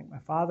 Like my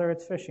father,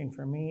 it's fishing.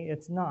 For me,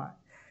 it's not.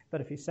 But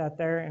if you sat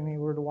there and you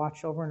were to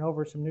watch over and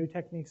over some new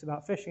techniques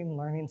about fishing,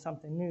 learning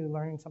something new,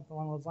 learning something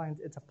along those lines,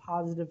 it's a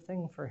positive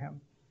thing for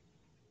him,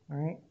 all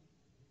right?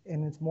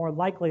 And it's more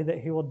likely that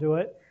he will do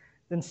it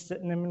than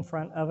sitting him in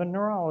front of a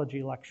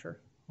neurology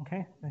lecture,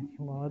 okay?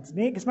 Well, it's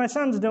neat because my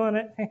son's doing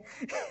it.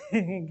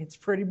 It gets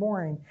pretty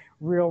boring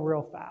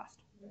real fast.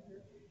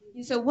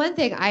 So one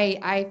thing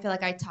I feel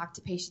like I talk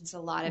to patients a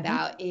lot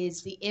about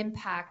is the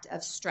impact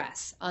of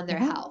stress on their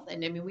health.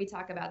 And I mean, we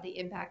talk about the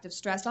impact of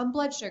stress on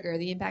blood sugar,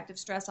 the impact of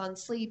stress on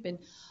sleep, and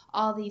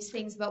all these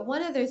things. But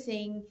one other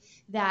thing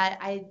that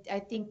I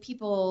think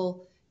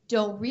people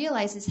don't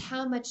realize is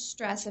how much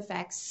stress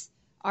affects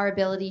our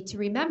ability to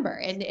remember.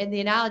 And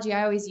the analogy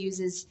I always use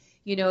is,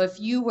 if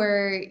you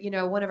were,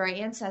 one of our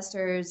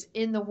ancestors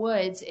in the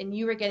woods and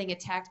you were getting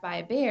attacked by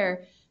a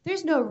bear,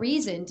 there's no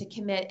reason to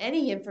commit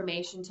any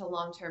information to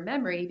long-term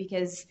memory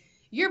because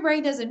your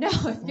brain doesn't know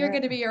if you're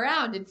going to be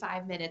around in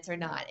 5 minutes or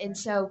not. And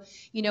so,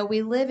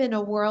 we live in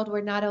a world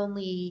where not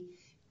only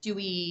do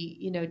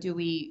we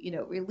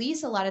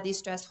release a lot of these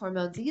stress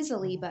hormones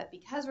easily, but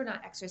because we're not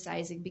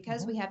exercising,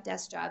 because we have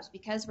desk jobs,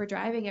 because we're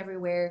driving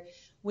everywhere,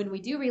 when we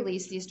do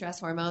release these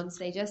stress hormones,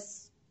 they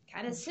just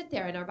kind of sit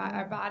there, and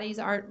our bodies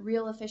aren't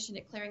real efficient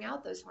at clearing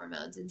out those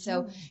hormones. And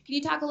so can you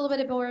talk a little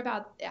bit more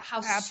about how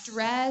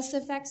stress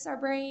affects our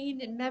brain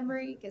and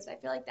memory? Because I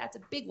feel like that's a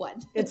big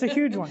one. It's a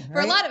huge one.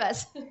 For a lot of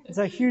us. It's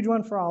a huge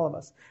one for all of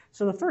us.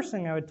 So the first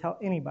thing I would tell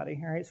anybody,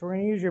 all right, so we're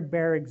going to use your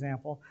bear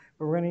example,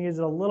 but we're going to use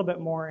it a little bit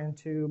more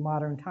into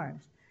modern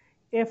times.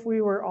 If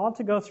we were all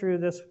to go through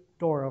this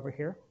door over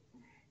here,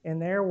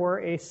 and there were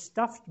a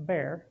stuffed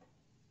bear,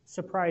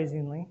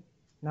 surprisingly,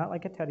 not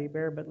like a teddy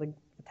bear, but like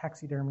a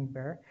taxidermy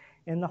bear,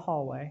 in the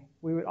hallway,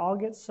 we would all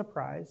get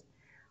surprised.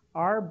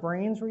 Our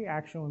brain's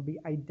reaction would be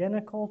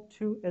identical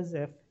to as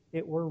if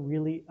it were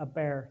really a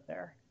bear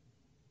there.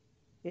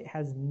 It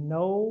has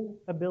no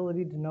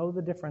ability to know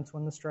the difference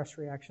when the stress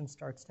reaction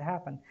starts to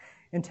happen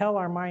until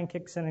our mind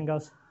kicks in and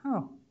goes,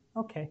 oh,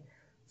 okay,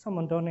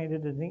 someone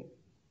donated a neat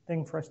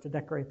thing for us to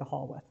decorate the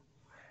hall with.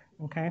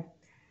 Okay?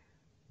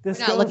 We're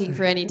not looking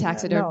for any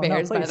taxidermy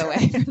bears, by the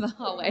way, for the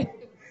hallway.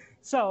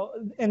 So,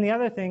 and the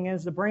other thing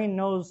is the brain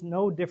knows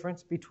no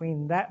difference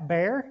between that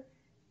bear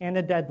and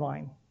a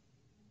deadline.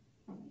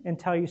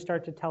 until you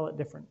start to tell it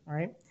different,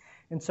 right?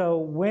 And so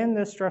when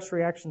this stress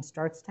reaction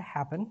starts to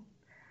happen,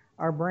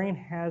 our brain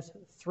has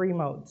 3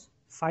 modes: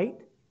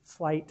 fight,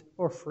 flight,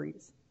 or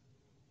freeze.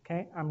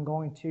 Okay, I'm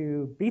going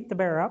to beat the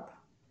bear up,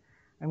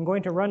 I'm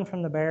going to run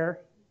from the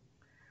bear,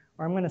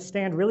 or I'm going to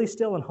stand really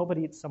still and hope it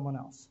eats someone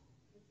else.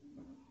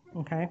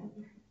 Okay?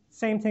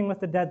 Same thing with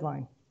the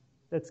deadline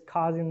that's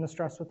causing the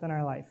stress within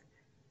our life.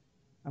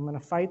 I'm going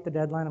to fight the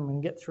deadline, I'm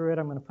going to get through it,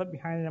 I'm going to put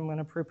behind it, I'm going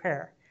to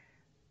prepare.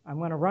 I'm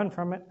going to run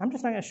from it, I'm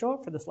just not going to show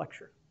up for this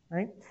lecture,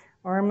 right?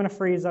 Or I'm going to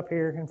freeze up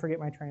here and forget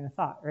my train of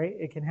thought, right?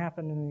 It can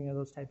happen in any of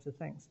those types of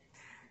things.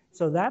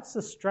 So that's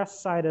the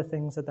stress side of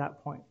things at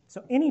that point.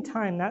 So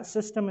anytime that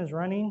system is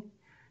running,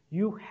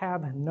 you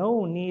have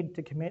no need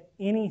to commit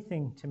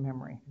anything to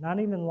memory, not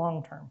even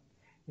long term.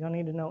 You don't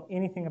need to know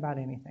anything about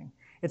anything.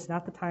 It's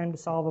not the time to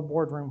solve a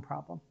boardroom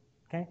problem,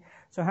 okay?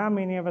 So how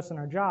many of us in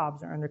our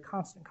jobs are under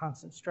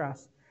constant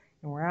stress,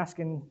 and we're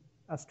asking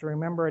us to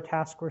remember a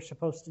task we're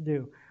supposed to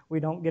do? We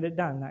don't get it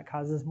done. That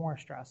causes more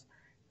stress.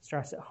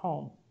 Stress at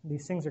home.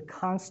 These things are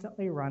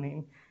constantly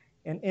running,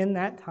 and in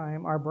that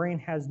time, our brain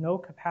has no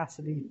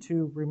capacity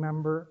to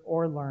remember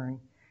or learn.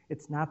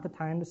 It's not the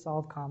time to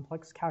solve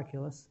complex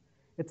calculus.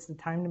 It's the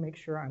time to make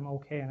sure I'm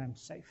okay and I'm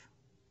safe.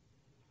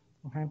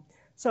 Okay?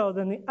 So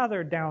then the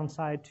other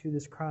downside to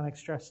this chronic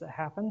stress that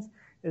happens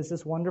is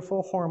this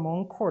wonderful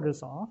hormone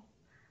cortisol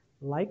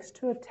likes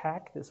to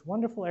attack this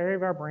wonderful area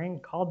of our brain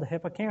called the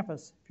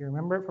hippocampus. If you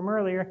remember it from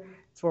earlier,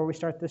 it's where we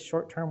start this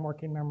short-term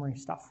working memory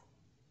stuff.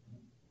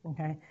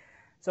 Okay?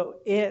 So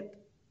it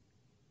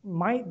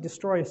might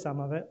destroy some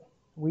of it.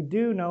 We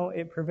do know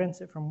it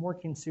prevents it from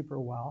working super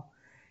well.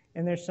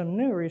 And there's some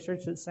new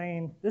research that's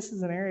saying this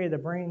is an area of the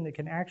brain that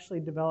can actually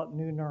develop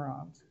new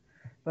neurons.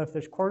 But if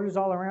there's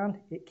cortisol around,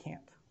 it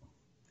can't.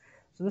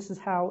 So this is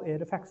how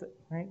it affects it,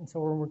 right? And so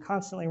we're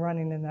constantly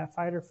running in that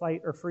fight or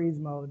flight or freeze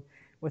mode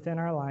within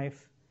our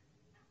life.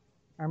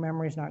 Our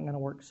memory's not going to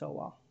work so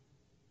well,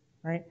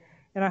 right?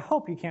 And I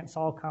hope you can't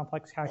solve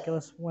complex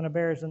calculus when a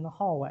bear is in the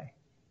hallway,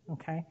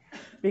 okay?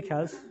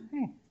 Because,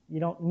 hey, you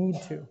don't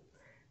need to,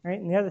 right?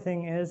 And the other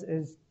thing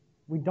is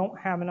we don't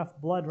have enough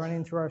blood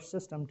running through our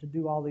system to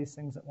do all these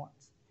things at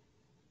once.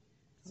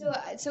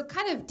 So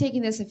kind of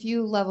taking this a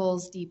few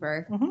levels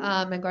deeper,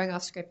 and going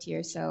off script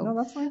here, so no,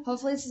 that's fine.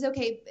 Hopefully this is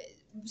okay.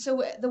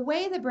 So the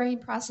way the brain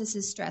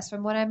processes stress,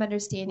 from what I'm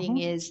understanding,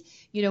 is,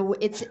 you know,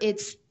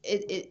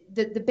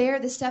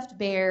 the stuffed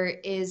bear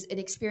is an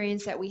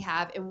experience that we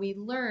have, and we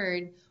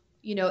learn,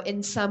 you know,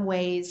 in some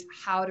ways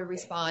how to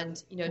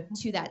respond, you know,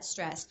 to that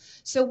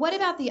stress. So what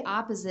about the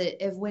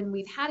opposite of when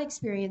we've had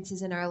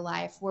experiences in our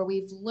life where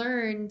we've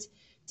learned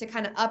to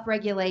kind of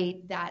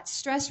upregulate that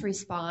stress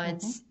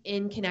response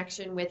in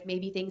connection with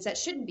maybe things that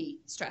shouldn't be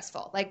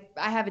stressful? Like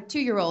I have a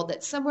 2-year-old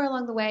that somewhere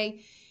along the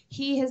way,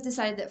 he has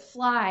decided that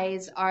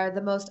flies are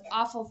the most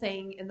awful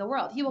thing in the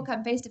world. He will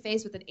come face to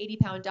face with an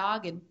 80-pound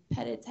dog and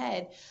pet its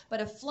head, but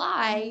a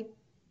fly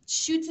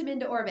shoots him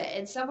into orbit,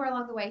 and somewhere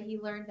along the way he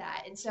learned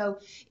that. And so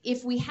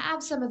if we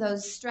have some of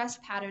those stress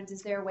patterns,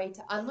 is there a way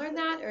to unlearn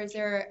that? Or is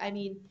there, I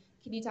mean,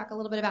 can you talk a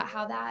little bit about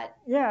how that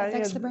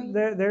affects the brain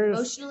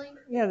emotionally?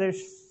 Yeah,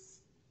 there's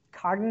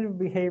cognitive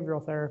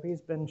behavioral therapy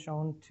has been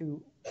shown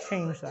to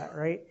change that,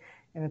 right?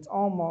 And it's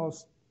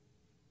almost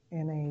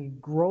in a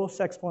gross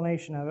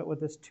explanation of it with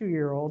this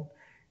 2-year-old,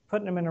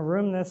 putting him in a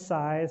room this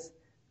size,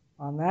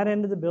 on that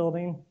end of the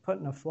building,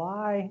 putting a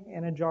fly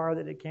in a jar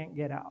that it can't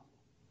get out.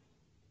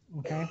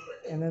 Okay?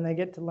 And then they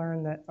get to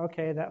learn that,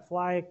 okay, that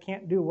fly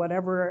can't do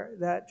whatever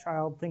that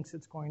child thinks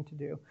it's going to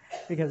do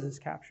because it's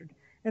captured.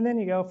 And then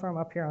you go from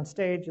up here on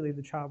stage, you leave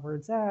the child where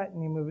it's at,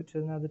 and you move it to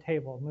another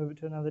table, move it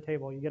to another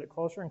table. You get it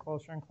closer and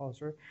closer and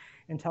closer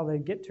until they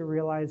get to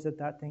realize that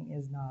that thing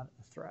is not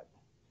a threat.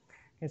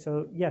 Okay,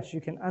 so yes,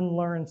 you can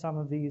unlearn some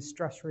of these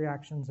stress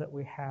reactions that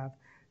we have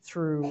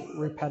through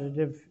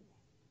repetitive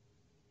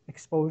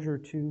exposure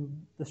to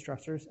the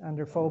stressors,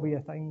 under phobia,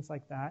 things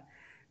like that.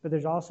 But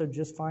there's also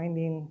just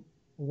finding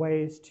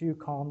ways to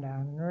calm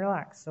down and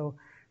relax. So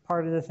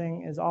part of the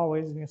thing is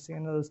always, and you'll see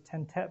in those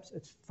 10 tips,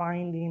 it's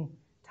finding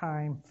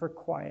time for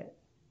quiet,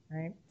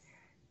 right?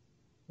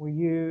 We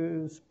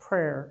use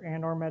prayer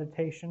and or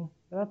meditation,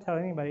 but I'll tell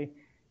anybody,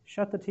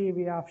 shut the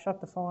TV off,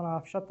 shut the phone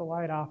off, shut the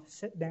light off,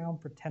 sit down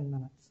for 10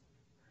 minutes.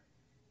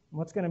 And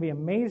what's going to be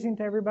amazing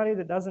to everybody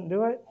that doesn't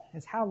do it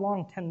is how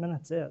long 10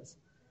 minutes is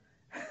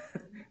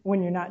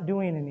when you're not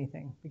doing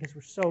anything, because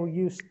we're so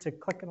used to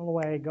clicking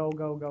away, go,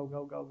 go, go,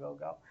 go, go, go,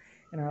 go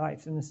in our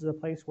lives. And this is a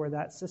place where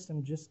that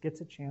system just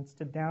gets a chance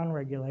to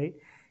down-regulate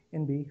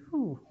and be,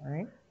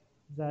 right?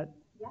 Is that...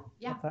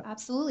 Yeah,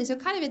 absolutely. So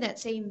kind of in that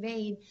same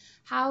vein,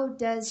 how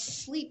does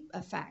sleep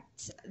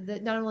affect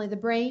not only the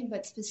brain,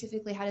 but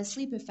specifically how does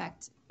sleep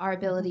affect our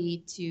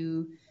ability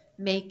to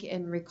make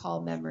and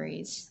recall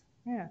memories?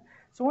 Yeah.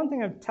 So one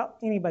thing I'd tell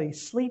anybody,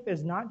 sleep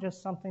is not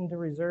just something to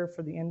reserve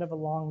for the end of a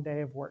long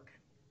day of work.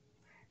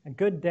 A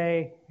good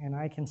day and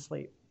I can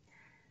sleep.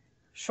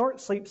 Short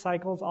sleep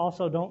cycles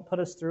also don't put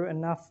us through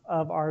enough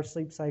of our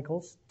sleep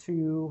cycles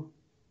to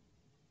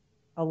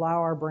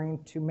allow our brain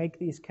to make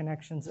these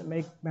connections that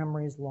make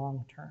memories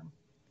long-term.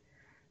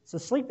 So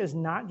sleep is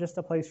not just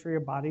a place for your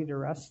body to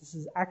rest. This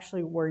is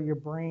actually where your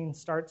brain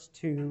starts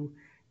to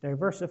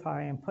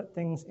diversify and put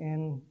things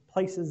in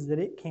places that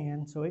it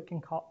can, so it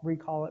can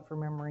recall it for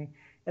memory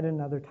at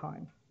another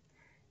time.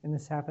 And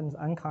this happens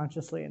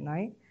unconsciously at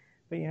night.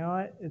 But you know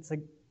what? It's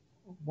like,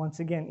 once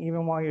again,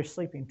 even while you're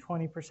sleeping,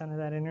 20% of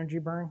that energy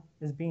burn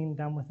is being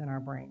done within our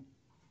brain.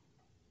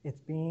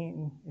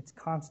 It's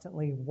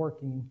constantly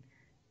working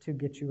to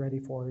get you ready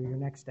for your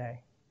next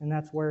day. And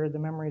that's where the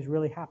memories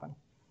really happen.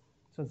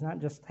 So it's not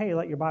just, hey,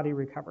 let your body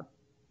recover.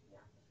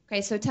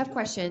 Okay, so tough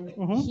question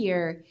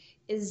here.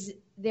 Is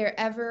there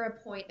ever a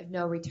point of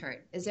no return?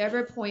 Is there ever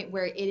a point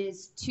where it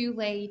is too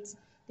late,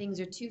 things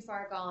are too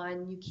far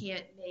gone, you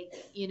can't make,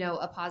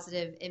 a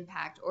positive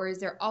impact? Or is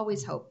there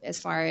always hope as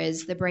far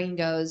as the brain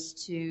goes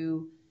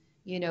to,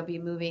 be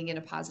moving in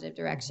a positive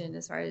direction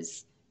as far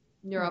as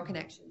neural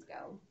connections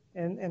go?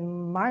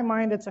 In my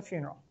mind, it's a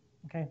funeral.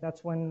 Okay,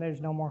 that's when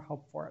there's no more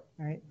hope for it,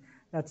 right?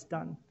 That's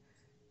done.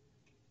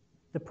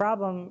 The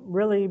problem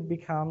really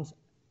becomes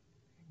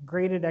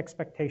graded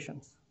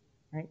expectations,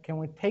 right? Can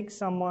we take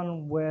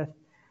someone with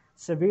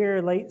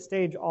severe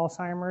late-stage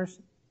Alzheimer's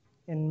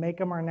and make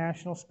them our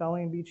national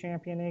spelling bee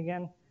champion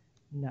again?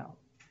 No.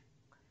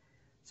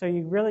 So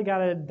you really got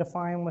to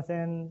define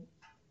within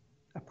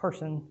a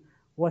person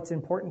what's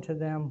important to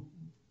them,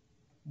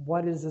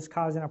 what is this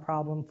causing a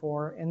problem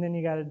for, and then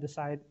you got to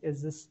decide,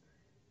 is this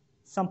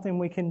something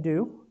we can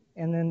do?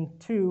 And then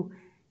 2,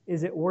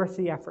 is it worth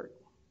the effort,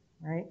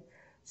 right?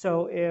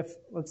 So if,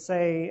 let's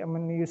say, I'm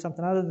going to use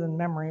something other than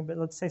memory, but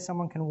let's say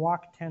someone can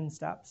walk 10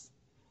 steps,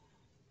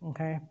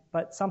 okay,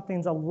 but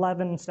something's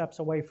 11 steps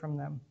away from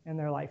them in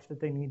their life that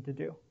they need to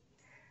do.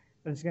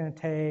 But it's going to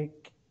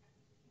take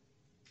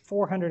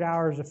 400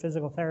 hours of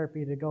physical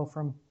therapy to go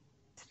from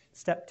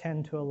step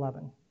 10 to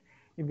 11.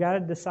 You've got to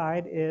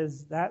decide,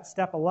 is that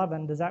step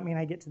 11, does that mean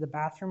I get to the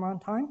bathroom on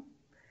time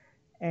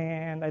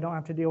and I don't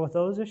have to deal with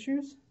those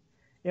issues?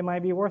 It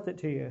might be worth it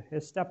to you.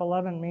 Is step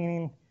 11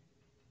 meaning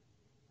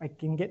I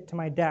can get to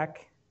my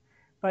deck,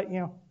 but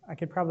I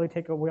could probably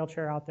take a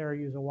wheelchair out there or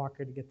use a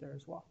walker to get there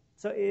as well.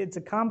 So it's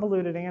a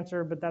convoluted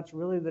answer, but that's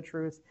really the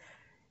truth.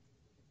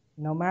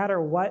 No matter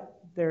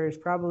what, there's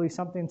probably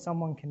something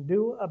someone can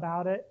do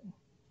about it,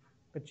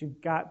 but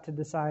you've got to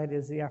decide,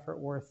 is the effort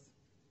worth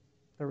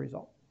the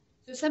result?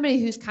 So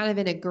somebody who's kind of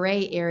in a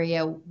gray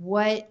area,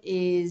 what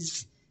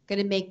is going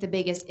to make the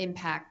biggest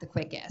impact the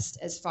quickest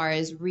as far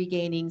as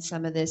regaining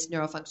some of this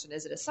neural function?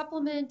 Is it a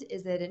supplement?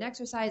 Is it an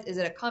exercise? Is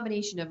it a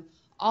combination of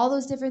all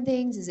those different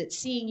things? Is it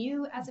seeing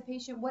you as a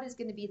patient? What is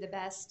going to be the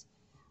best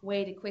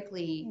way to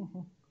quickly...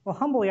 Well,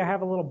 humbly, I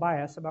have a little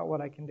bias about what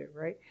I can do,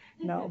 right?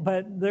 No,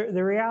 but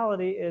the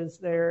reality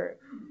is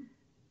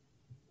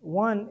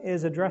one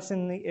is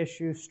addressing the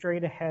issue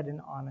straight ahead and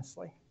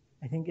honestly.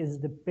 I think is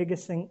the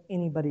biggest thing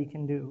anybody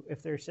can do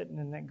if they're sitting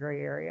in that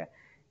gray area.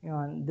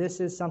 And this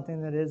is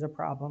something that is a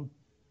problem.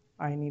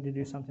 I need to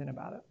do something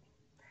about it.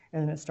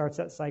 And then it starts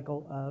that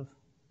cycle of,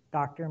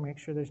 doctor, make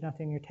sure there's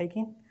nothing you're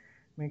taking.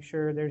 Make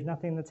sure there's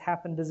nothing that's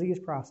happened disease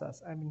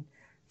process. I mean,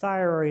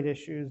 thyroid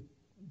issues,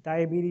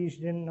 diabetes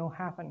you didn't know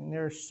happened.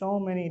 There are so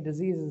many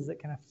diseases that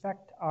can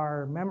affect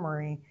our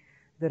memory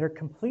that are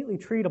completely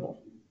treatable.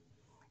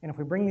 And if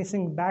we bring these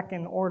things back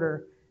in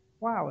order,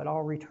 wow, it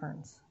all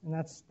returns. And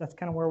that's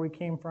kind of where we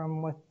came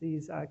from with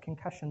these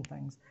concussion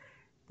things,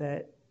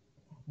 that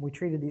we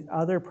treated these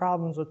other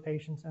problems with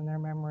patients and their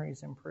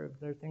memories improved.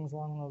 There are things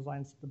along those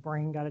lines. The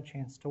brain got a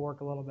chance to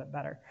work a little bit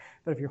better.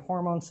 But if your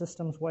hormone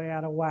system's way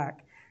out of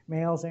whack,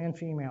 males and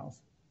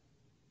females,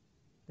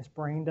 this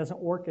brain doesn't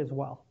work as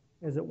well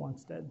as it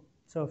once did.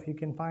 So if you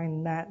can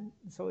find that,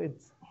 so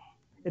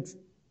it's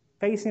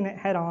facing it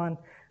head on,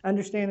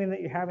 understanding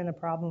that you're having a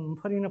problem, and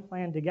putting a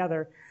plan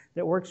together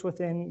that works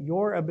within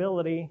your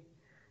ability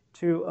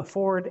to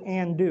afford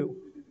and do,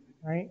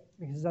 right?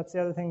 Because that's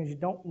the other thing, is you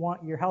don't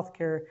want your health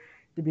care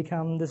to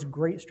become this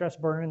great stress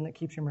burden that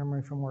keeps your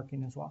memory from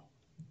working as well.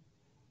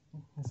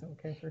 Is that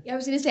okay? Yeah, I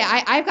was going to say,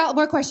 I've got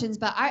more questions,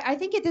 but I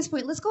think at this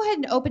point, let's go ahead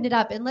and open it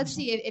up, and let's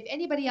see if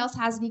anybody else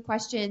has any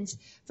questions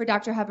for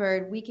Dr.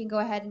 Hubbard. We can go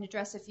ahead and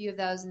address a few of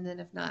those, and then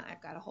if not,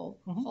 I've got a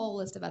whole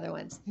list of other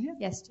ones. Yeah.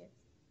 Yes, Jim.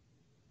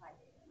 Hi,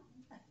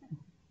 Dan.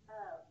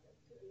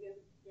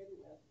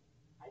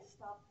 I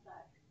stopped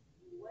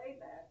way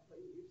back when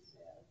you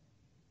said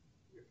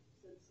your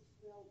sense of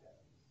smell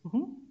goes.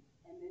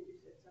 And then you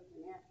said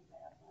something after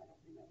that, I don't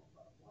remember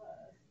what it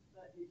was,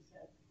 but you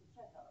said,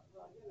 I thought,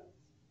 well,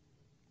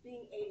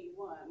 being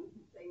 81,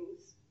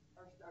 things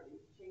are starting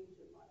to change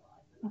in my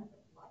life, and I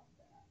don't like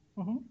that.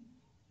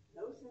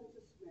 No sense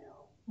of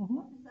smell.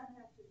 What does that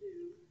have to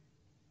do?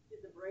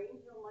 Did the brain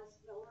feel my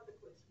smell or to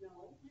quit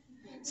smelling?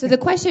 So the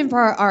question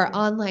for our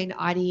online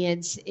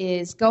audience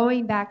is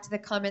going back to the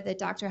comment that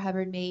Dr.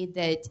 Hubbard made,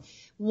 that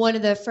one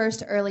of the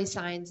first early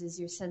signs is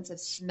your sense of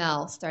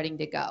smell starting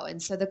to go. And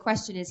so the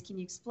question is, can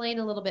you explain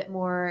a little bit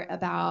more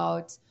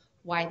about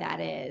why that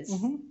is?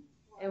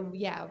 And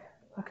yeah.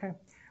 Okay.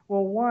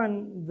 Well,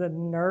 one, the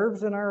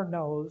nerves in our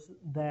nose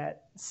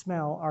that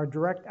smell are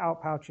direct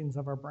outpouchings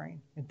of our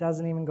brain. It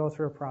doesn't even go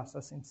through a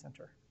processing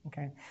center.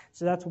 Okay,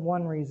 so that's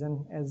one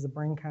reason, as the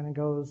brain kind of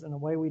goes in a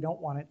way we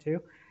don't want it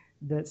to,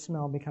 that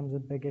smell becomes a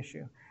big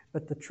issue.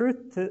 But the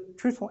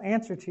truthful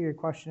answer to your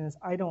question is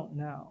I don't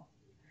know,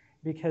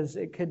 because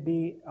it could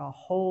be a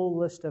whole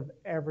list of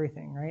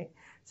everything, right?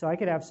 So I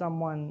could have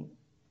someone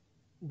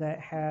that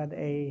had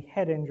a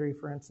head injury,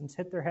 for instance,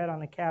 hit their head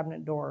on a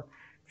cabinet door.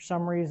 For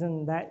some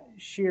reason, that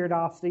sheared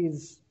off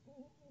these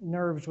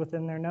nerves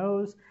within their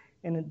nose,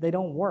 and they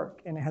don't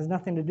work. And it has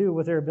nothing to do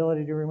with their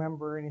ability to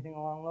remember or anything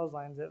along those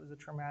lines. It was a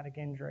traumatic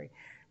injury.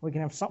 We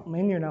can have something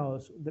in your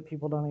nose that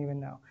people don't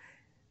even know.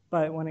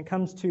 But when it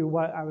comes to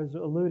what I was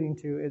alluding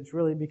to, it's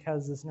really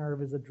because this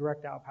nerve is a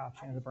direct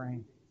outpouching of the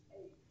brain.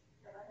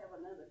 But I have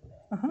another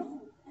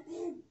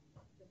thing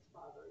that's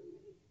bothering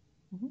me.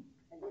 Mm-hmm.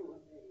 And then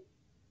one day,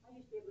 I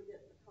used to be able to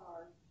get in the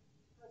car.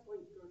 I was going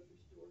to the grocery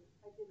store.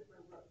 I did it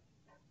by road.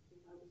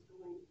 If I was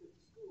going to the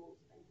schools,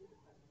 I did it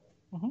by road.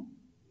 Mm-hmm.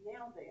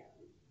 Now then,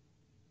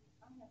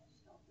 I have to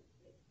stop at the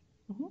gate.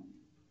 Mm-hmm.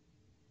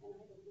 And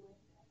I don't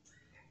like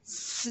that.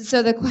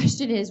 So the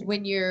question is,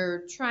 when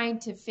you're trying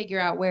to figure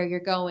out where you're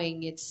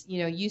going, it's,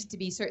 used to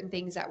be certain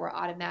things that were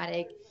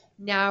automatic,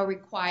 now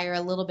require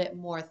a little bit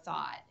more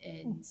thought.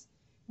 And,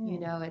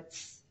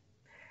 it's...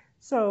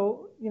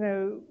 So,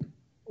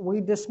 we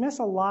dismiss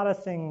a lot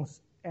of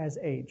things as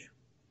age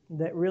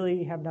that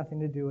really have nothing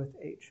to do with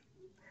age.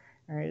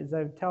 All right, as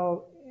I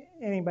tell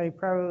anybody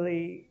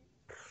probably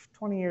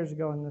 20 years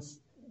ago in this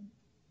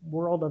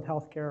world of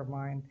healthcare of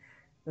mine,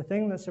 the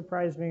thing that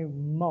surprised me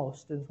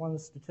most is one of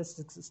the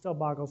statistics that still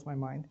boggles my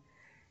mind,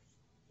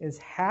 is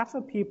half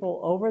of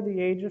people over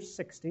the age of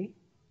 60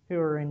 who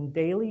are in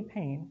daily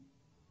pain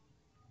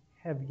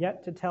have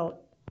yet to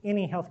tell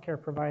any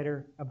healthcare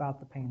provider about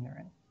the pain they're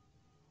in.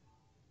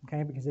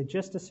 Okay, because they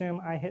just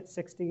assume I hit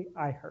 60,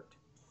 I hurt.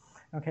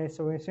 Okay,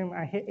 so we assume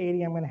I hit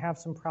 80, I'm going to have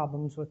some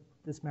problems with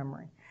this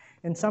memory.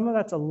 And some of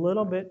that's a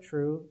little bit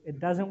true. It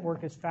doesn't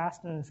work as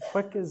fast and as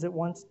quick as it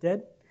once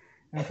did.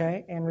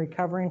 Okay, and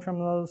recovering from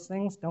those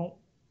things don't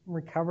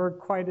recover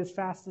quite as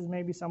fast as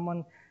maybe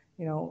someone,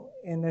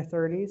 in their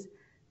 30s.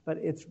 But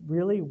it's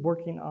really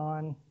working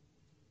on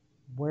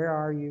where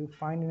are you,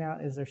 finding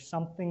out, is there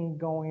something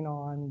going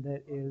on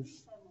that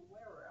is...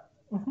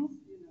 Mm-hmm.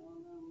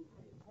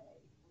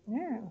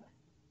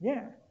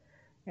 Yeah.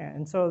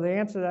 And so the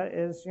answer to that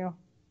is,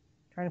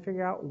 trying to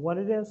figure out what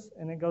it is,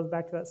 and it goes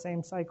back to that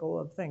same cycle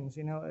of things.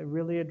 It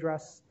really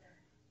address.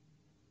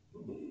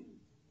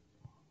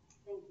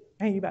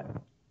 Hey, you bet.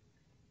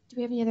 Do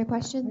we have any other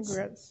questions?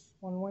 I think we're at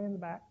one way in the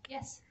back.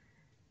 Yes.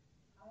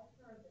 I've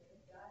heard that the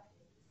gut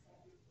is the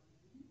second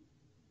brain.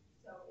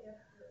 So if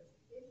there's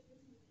issues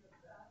with your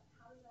gut,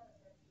 how does that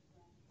affect your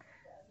brain?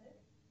 Does it?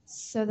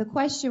 So the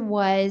question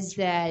was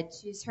that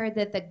she's heard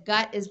that the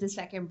gut is the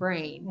second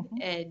brain,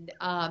 and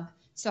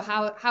so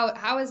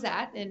how is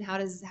that, and how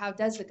does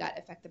the gut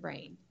affect the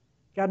brain?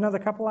 Got another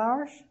couple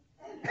hours?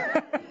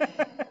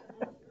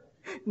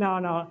 No.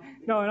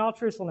 In all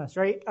truthfulness,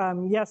 right?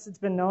 Yes, it's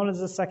been known as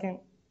the second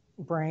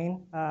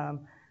brain.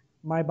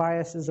 My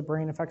bias is the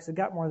brain affects the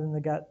gut more than the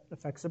gut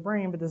affects the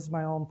brain, but this is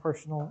my own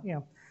personal,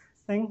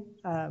 thing.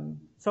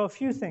 So a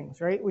few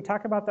things, right? We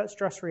talk about that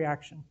stress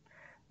reaction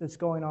that's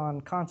going on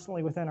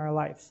constantly within our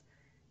lives.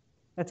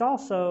 It's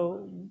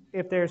also,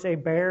 if there's a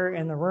bear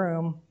in the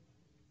room,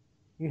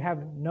 you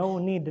have no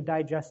need to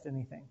digest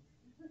anything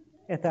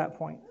at that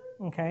point,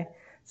 okay?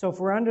 So if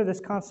we're under this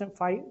constant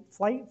flight,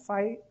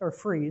 fight, or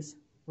freeze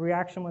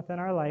reaction within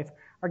our life,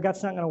 our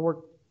gut's not going to work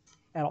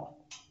at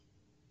all,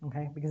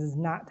 okay? Because it's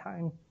not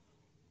time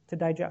to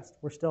digest.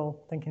 We're still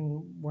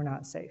thinking we're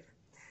not safe.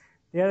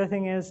 The other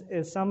thing is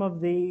some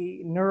of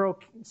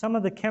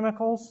the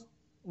chemicals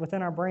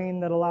within our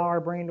brain that allow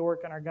our brain to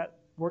work and our gut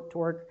to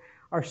work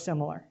are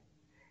similar.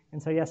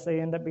 And so yes, they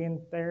end up being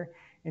there.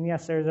 And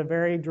yes, there's a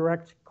very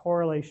direct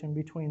correlation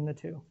between the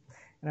two.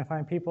 And I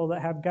find people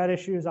that have gut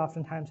issues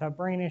oftentimes have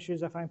brain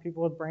issues. I find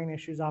people with brain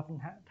issues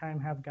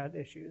oftentimes have gut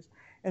issues.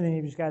 And then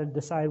you've just got to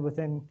decide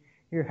within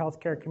your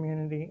healthcare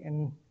community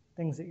and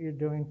things that you're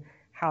doing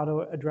how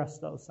to address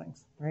those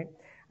things, right?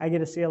 I get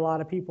to see a lot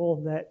of people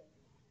that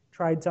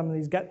tried some of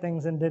these gut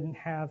things and didn't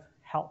have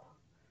help.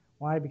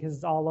 Why? Because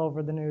it's all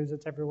over the news.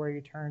 It's everywhere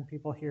you turn.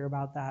 People hear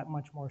about that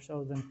much more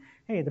so than,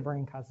 hey, the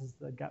brain causes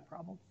the gut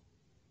problems.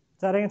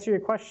 Does that answer your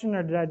question,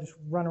 or did I just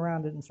run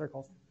around it in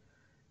circles?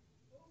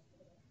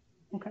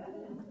 Okay.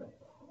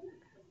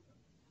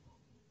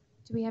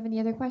 Do we have any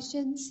other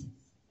questions?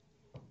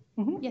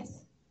 Mm-hmm.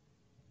 Yes.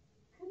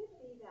 Could it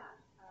be that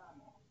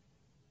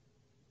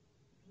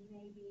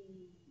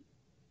maybe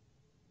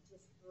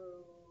just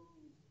through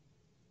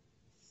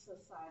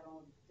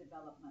societal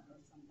development or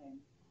something,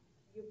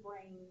 your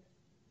brain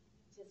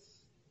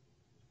just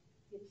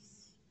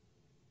gets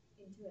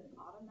into an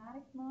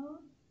automatic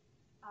mode,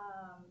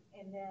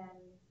 and then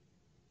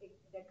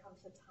there comes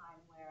a time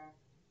where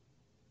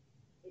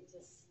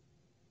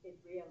it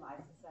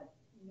realizes that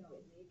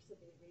it needs to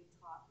be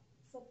retaught,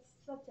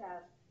 such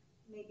as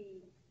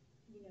maybe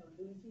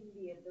losing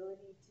the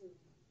ability to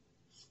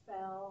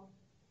spell,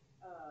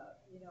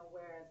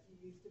 whereas you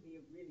used to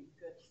be a really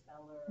good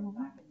speller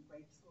back in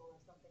grade school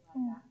or something like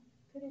that.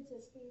 Could it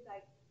just be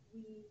like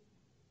we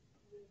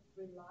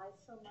rely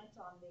so much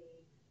on the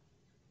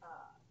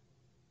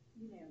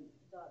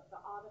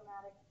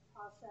automatic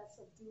process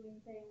of doing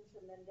things,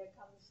 and then there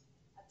comes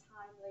a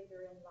time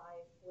later in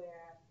life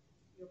where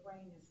your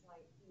brain is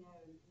like, you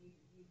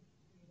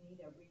need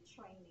a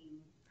retraining.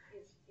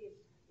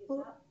 Is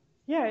that?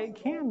 Yeah, it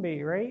can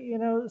be, right?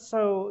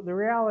 So the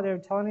reality I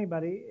would tell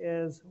anybody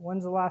is,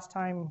 when's the last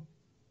time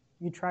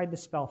you tried to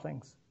spell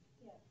things?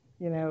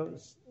 Yeah.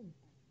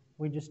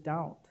 We just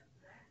don't.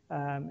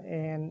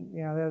 And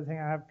the other thing,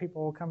 I have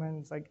people come in,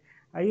 it's like,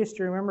 I used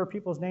to remember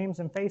people's names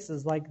and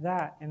faces like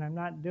that, and I'm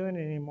not doing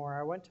it anymore.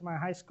 I went to my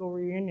high school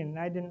reunion, and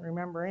I didn't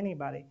remember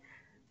anybody.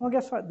 Well,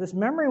 guess what? This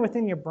memory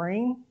within your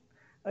brain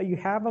you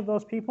have of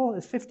those people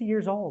is 50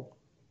 years old.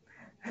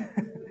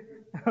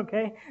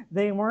 Okay?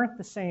 They weren't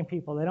the same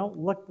people. They don't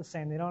look the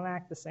same. They don't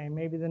act the same.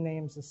 Maybe the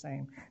name's the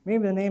same.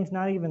 Maybe the name's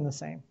not even the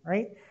same,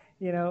 right?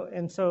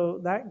 And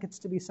so that gets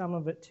to be some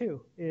of it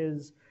too,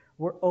 is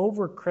we're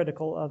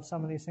overcritical of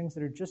some of these things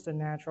that are just a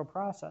natural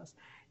process.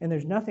 And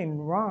there's nothing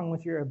wrong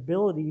with your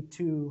ability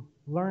to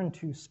learn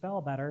to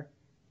spell better.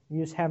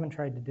 You just haven't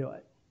tried to do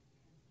it.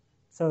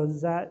 So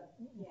does that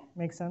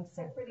make sense?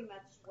 So pretty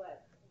much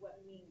what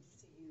means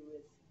to you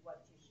is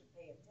what you should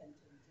pay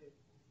attention to.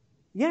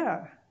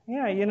 Yeah,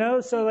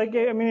 so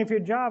if your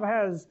job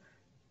has,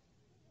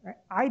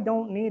 I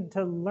don't need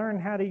to learn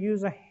how to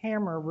use a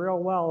hammer real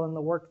well in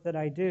the work that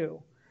I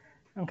do.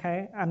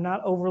 Okay? I'm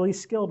not overly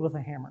skilled with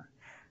a hammer.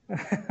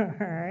 All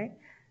right?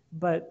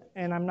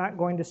 And I'm not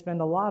going to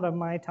spend a lot of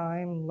my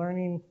time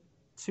learning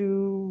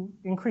to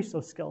increase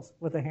those skills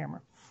with a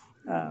hammer,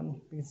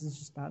 because it's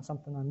just not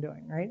something I'm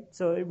doing, right?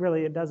 So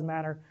it does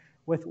matter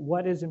with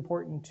what is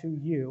important to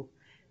you,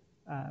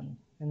 and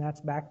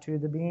that's back to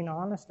the being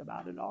honest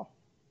about it all.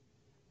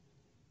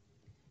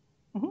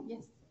 Mm-hmm.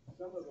 Yes.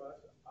 Some of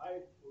us,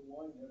 I for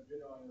one, have been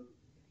on a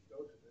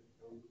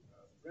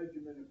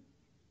regimen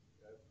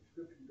of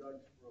prescription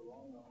drugs for a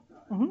long, long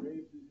time. Mm-hmm.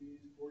 Graves' disease,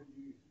 40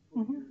 years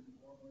of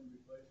hormone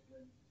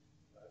replacement,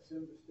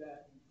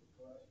 simvastatin for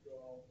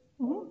cholesterol.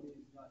 All of these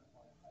not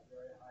on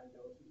very high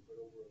doses, but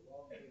over a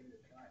long period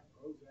of time.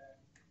 Prozac.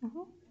 And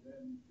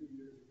then 2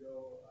 years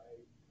ago,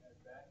 I had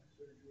back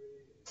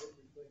surgery,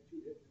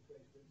 two hip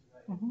replacements, and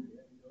I had pretty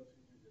heavy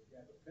dosages of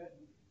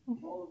gabapentin.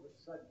 All of a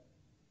sudden,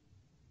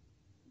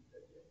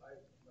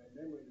 my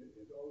memory that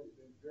has always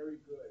been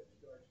very good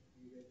starts to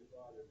begin to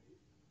bother me.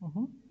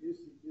 Is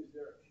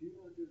there a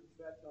cumulative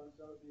effect on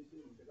some of these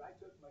things? Because I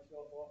took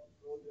myself off of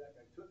Prozac,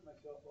 I took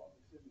myself off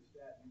of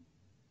simvastatin,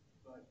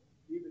 but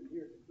even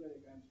here at the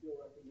clinic, I'm still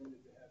recommended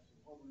to have some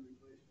hormone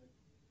replacement,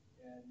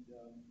 and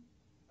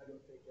I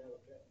don't take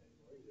gabapentin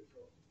anymore either.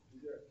 So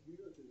is there a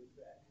cumulative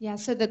effect? Yeah,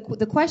 so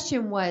the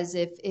question was,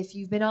 if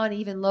you've been on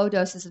even low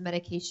doses of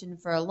medication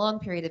for a long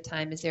period of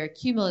time, is there a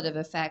cumulative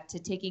effect to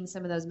taking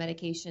some of those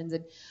medications?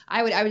 And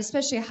I would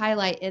especially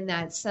highlight in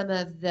that some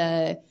of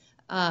the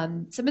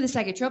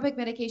psychotropic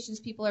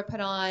medications people are put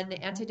on,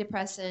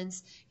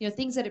 antidepressants,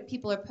 things that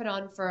people are put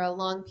on for a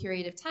long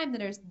period of time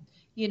that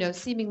are,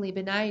 seemingly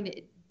benign.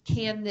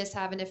 Can this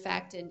have an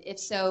effect? And if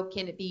so,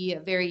 can it be a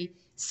very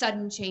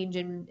sudden change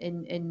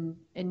in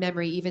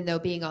memory, even though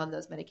being on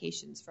those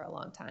medications for a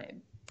long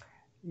time?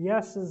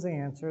 Yes is the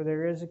answer.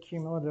 There is a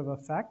cumulative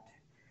effect.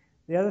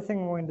 The other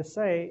thing I'm going to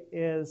say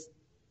is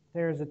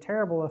there's a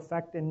terrible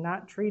effect in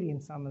not treating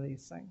some of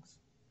these things.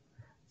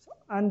 So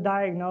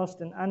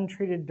undiagnosed and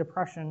untreated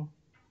depression,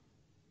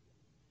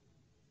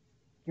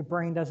 your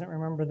brain doesn't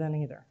remember then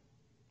either.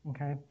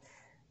 Okay?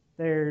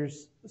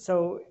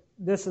 So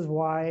this is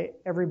why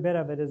every bit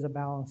of it is a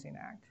balancing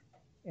act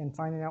in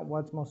finding out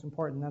what's most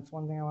important. That's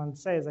one thing I wanted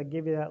to say is I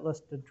give you that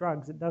list of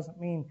drugs. It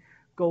doesn't mean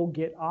go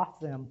get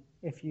off them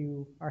if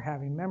you are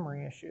having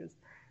memory issues,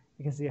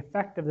 because the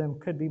effect of them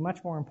could be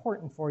much more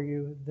important for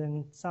you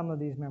than some of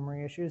these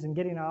memory issues, and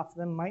getting off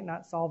them might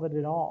not solve it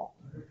at all.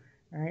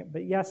 All right?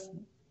 But yes,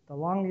 the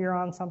longer you're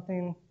on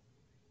something,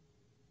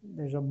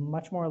 there's a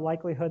much more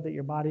likelihood that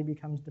your body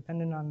becomes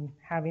dependent on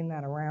having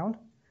that around,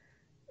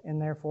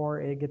 and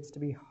therefore it gets to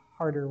be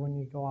harder when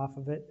you go off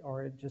of it,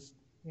 or it just,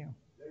 There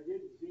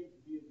didn't seem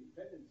to be a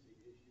dependency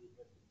issue,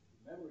 but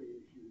the memory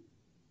issue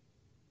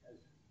has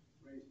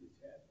raised its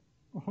head.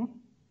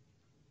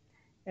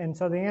 And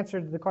so the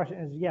answer to the question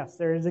is yes,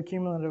 there is a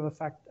cumulative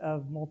effect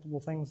of multiple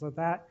things like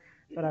that,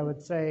 but I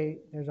would say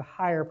there's a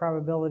higher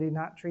probability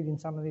not treating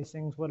some of these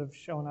things would have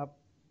shown up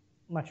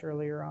much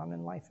earlier on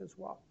in life as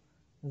well.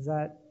 Is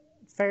that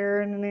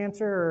fair in an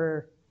answer?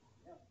 Or?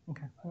 Yeah.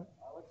 Okay.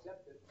 I'll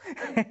accept it.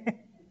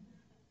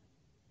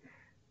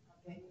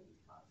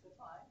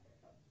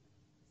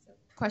 So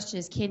the question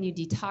is, can you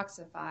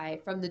detoxify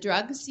from the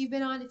drugs you've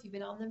been on if you've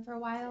been on them for a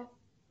while?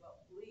 Well,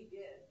 Lee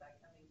did by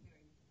coming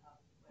here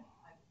when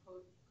I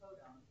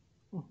codone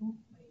Mm-hmm.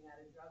 when he had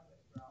a drug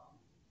withdrawal.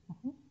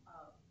 Mm-hmm.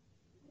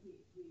 We did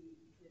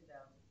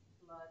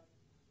blood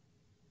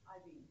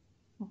IV,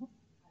 Mm-hmm.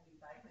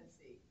 IV vitamin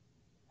C,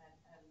 and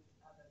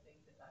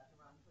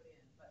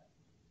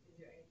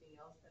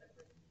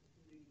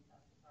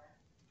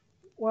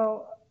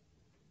Well,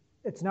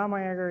 it's not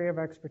my area of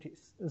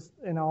expertise,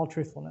 in all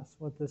truthfulness,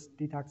 with this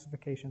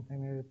detoxification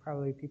thing. There are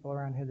probably people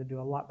around here that do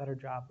a lot better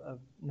job of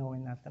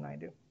knowing that than I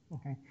do.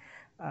 Okay,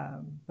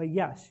 but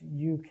yes,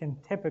 you can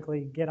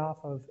typically get off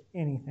of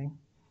anything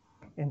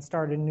and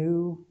start a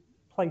new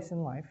place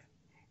in life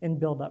and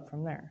build up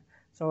from there.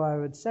 So I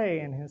would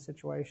say in his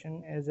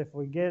situation is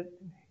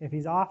if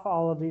he's off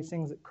all of these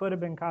things that could have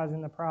been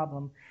causing the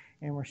problem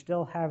and we're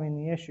still having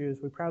the issues,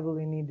 we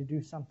probably need to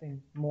do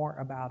something more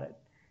about it.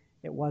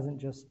 It wasn't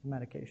just the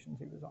medications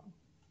he was on.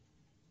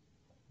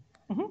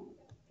 Mm-hmm.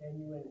 Can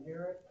you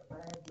inherit a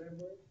bad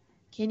memory?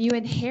 Can you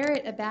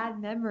inherit a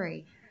bad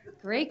memory?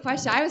 Great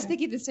question. I was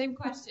thinking the same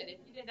question. If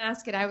you didn't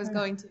ask it, I was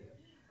going to.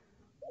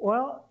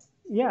 Well,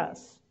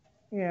 yes.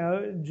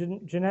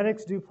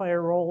 Genetics do play a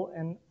role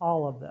in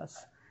all of this.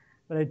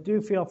 But I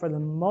do feel for the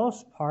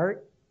most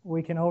part,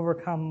 we can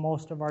overcome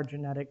most of our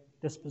genetic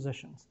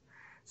dispositions.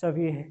 So if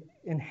you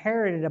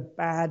inherited a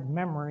bad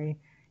memory,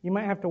 you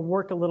might have to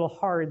work a little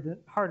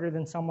harder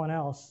than someone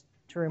else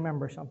to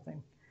remember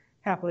something.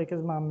 Happily,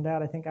 because Mom and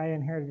Dad, I think I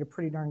inherited a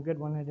pretty darn good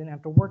one. I didn't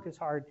have to work as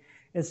hard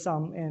as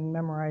some in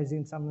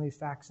memorizing some of these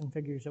facts and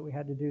figures that we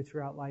had to do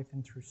throughout life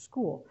and through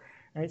school.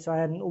 Right? So I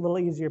had a little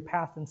easier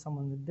path than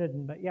someone that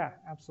didn't. But yeah,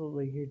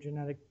 absolutely, your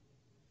genetic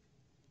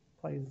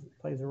plays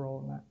a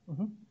role in that.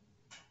 Mm-hmm.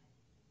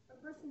 A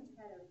person's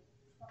had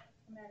a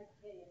traumatic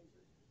head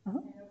injury, Uh-huh.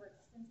 and over an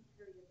extensive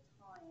period of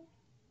time,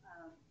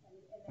 and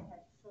they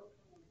had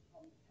short-term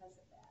income because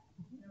of that.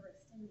 And over an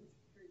extended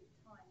period of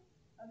time,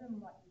 other than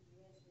what you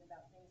mentioned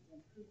about things to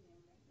improve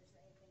memory, is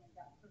there anything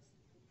that person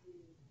could do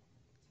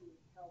to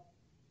help?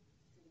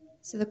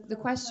 So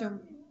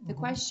the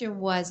question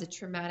was a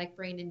traumatic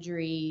brain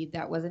injury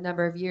that was a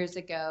number of years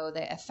ago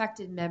that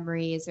affected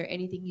memory. Is there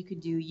anything you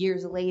could do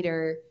years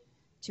later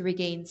to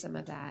regain some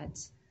of that?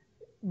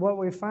 What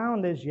we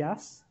found is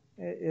yes,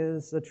 it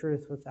is the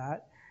truth with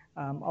that.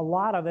 A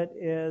lot of it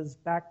is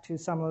back to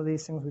some of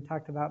these things we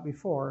talked about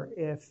before.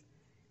 If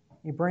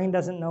your brain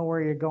doesn't know where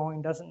you're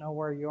going, doesn't know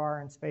where you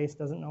are in space,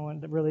 doesn't know,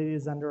 it really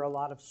is under a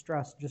lot of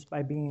stress just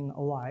by being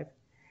alive,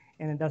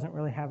 and it doesn't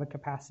really have a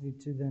capacity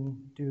to then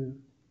do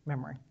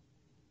memory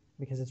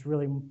because it's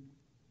really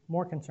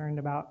more concerned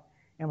about,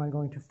 am I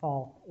going to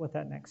fall with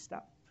that next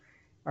step?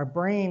 Our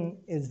brain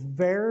is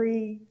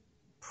very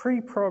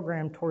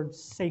pre-programmed towards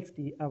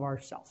safety of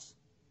ourselves,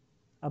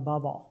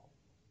 above all.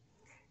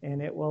 And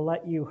it will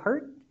let you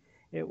hurt.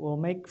 It will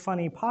make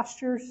funny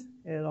postures.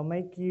 It'll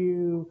make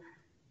you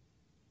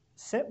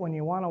sit when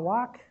you want to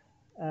walk,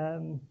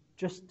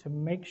 just to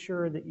make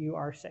sure that you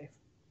are safe.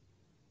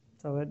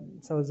 So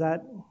does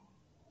that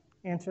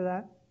answer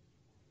that?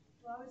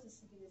 Well, I was just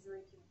thinking, is there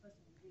anything a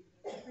person can do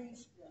to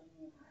increase their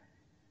memory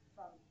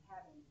from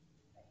having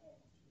a head?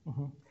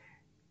 Mm-hmm.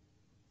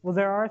 Well,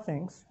 there are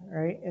things,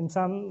 right? And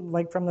some,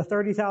 like from the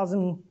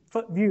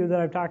 30,000-foot view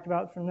that I've talked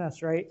about from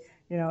this, right?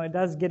 It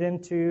does get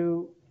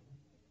into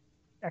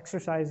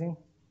exercising,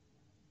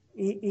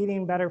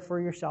 eating better for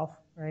yourself,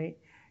 right?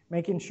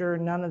 Making sure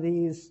none of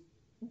these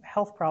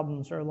health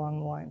problems are along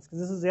the lines. Because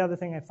this is the other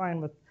thing I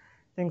find with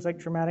things like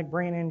traumatic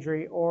brain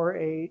injury or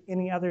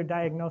any other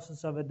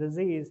diagnosis of a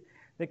disease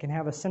that can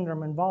have a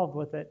syndrome involved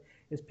with it,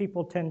 is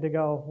people tend to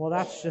go, well,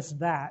 that's just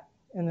that,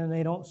 and then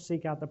they don't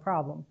seek out the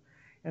problem.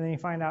 And then you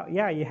find out,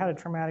 yeah, you had a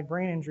traumatic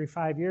brain injury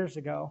 5 years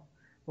ago,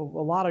 but a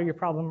lot of your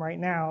problem right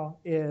now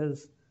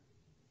is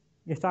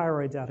your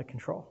thyroid's out of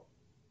control,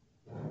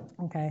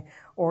 okay?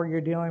 Or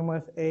you're dealing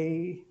with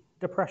a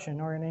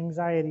depression or an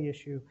anxiety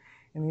issue,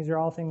 and these are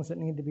all things that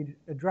need to be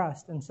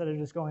addressed instead of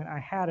just going, I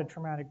had a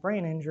traumatic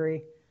brain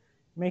injury.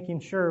 Making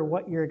sure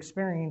what you're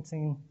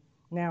experiencing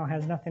now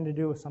has nothing to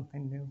do with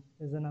something new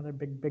is another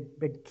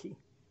big key.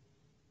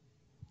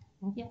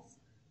 Yes.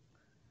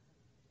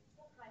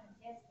 What kind of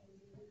testing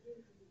do you do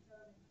to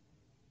determine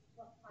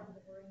what part of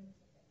the brain is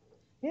affected?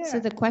 Yeah. So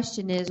the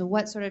question is,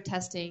 what sort of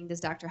testing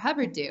does Dr.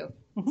 Hubbard do?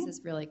 This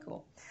is really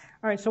cool.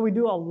 All right, so we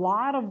do a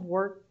lot of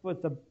work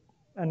with a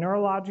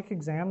neurologic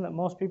exam that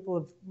most people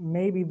have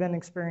maybe been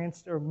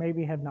experienced or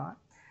maybe have not.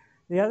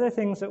 The other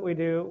things that we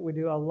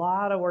do a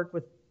lot of work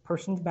with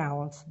person's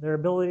balance, their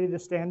ability to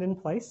stand in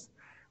place.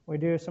 We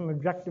do some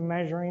objective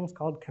measurings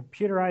called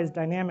computerized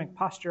dynamic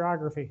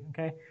posturography,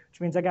 okay?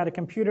 Which means I got a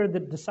computer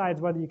that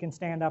decides whether you can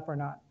stand up or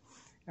not,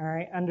 all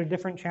right, under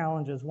different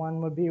challenges.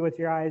 One would be with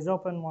your eyes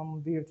open, one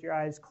would be with your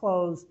eyes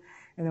closed,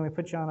 and then we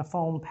put you on a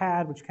foam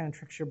pad, which kind of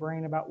tricks your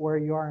brain about where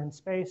you are in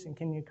space and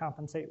can you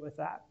compensate with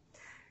that.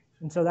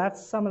 And so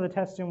that's some of the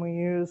testing we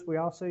use. We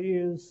also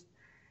use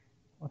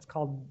what's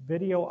called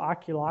video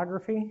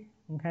oculography,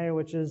 okay,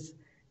 which is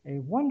a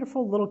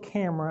wonderful little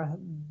camera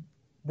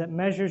that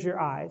measures your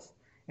eyes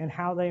and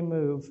how they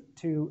move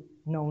to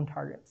known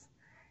targets.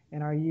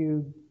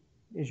 And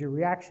is your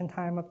reaction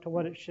time up to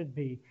what it should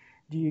be?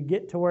 Do you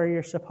get to where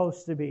you're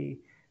supposed to be?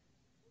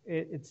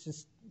 It's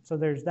just, so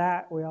there's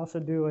that. We also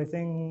do a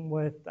thing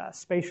with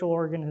spatial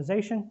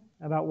organization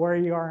about where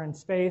you are in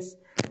space,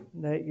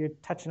 that you're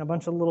touching a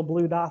bunch of little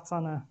blue dots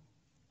on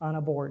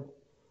a board.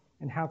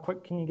 And how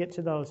quick can you get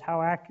to those?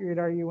 How accurate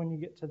are you when you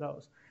get to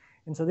those?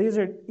 And so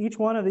each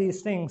one of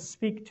these things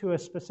speak to a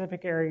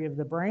specific area of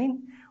the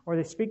brain, or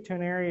they speak to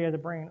an area of the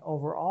brain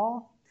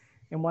overall.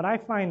 And what I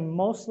find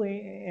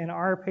mostly in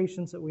our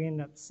patients that we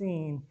end up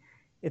seeing,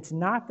 it's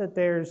not that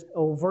there's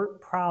overt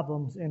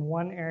problems in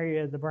one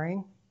area of the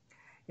brain.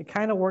 It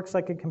kind of works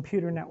like a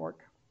computer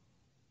network.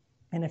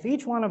 And if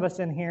each one of us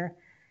in here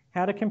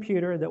had a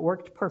computer that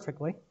worked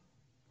perfectly,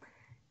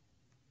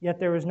 yet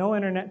there was no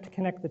internet to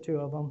connect the two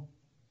of them,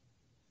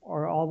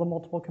 or all the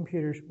multiple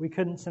computers, we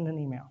couldn't send an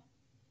email,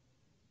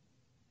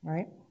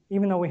 right?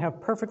 Even though we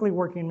have perfectly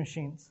working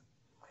machines.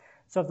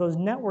 So if those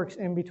networks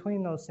in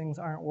between those things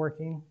aren't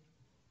working,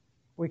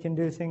 we can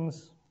do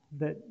things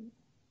that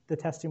the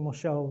testing will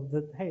show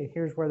that, hey,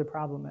 here's where the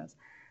problem is.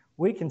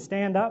 We can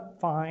stand up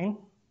fine,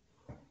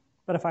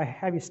 but if I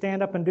have you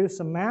stand up and do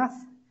some math,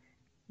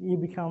 you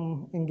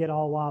become and get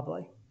all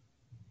wobbly.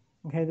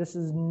 Okay, this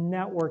is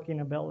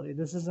networking ability.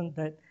 This isn't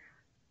that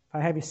if I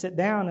have you sit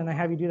down and I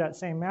have you do that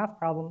same math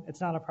problem,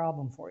 it's not a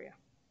problem for you.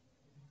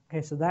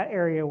 Okay, so that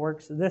area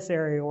works, this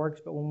area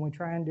works, but when we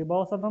try and do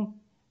both of them,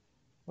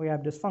 we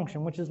have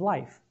dysfunction, which is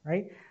life,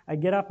 right? I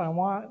get up, I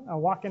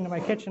walk into my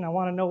kitchen, I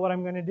want to know what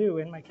I'm going to do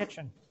in my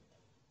kitchen.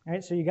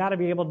 Right? So you got to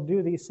be able to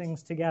do these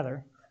things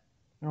together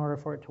in order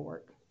for it to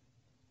work.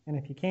 And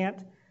if you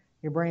can't,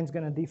 your brain's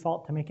going to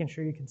default to making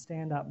sure you can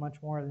stand up much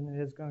more than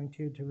it is going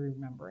to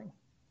remembering.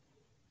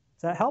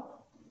 Does that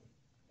help?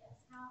 Yes.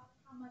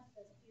 How much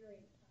does hearing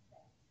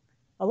affect?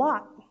 A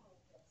lot.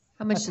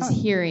 How much does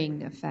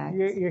hearing affect?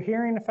 Your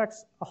hearing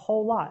affects a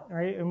whole lot,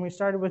 right? And we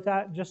started with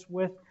that just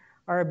with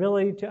our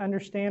ability to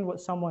understand what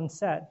someone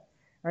said,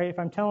 right? If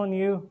I'm telling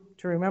you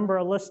to remember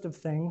a list of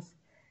things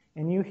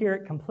and you hear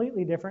it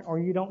completely different or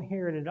you don't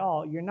hear it at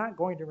all, you're not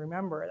going to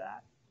remember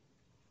that,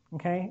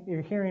 okay?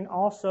 Your hearing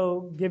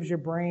also gives your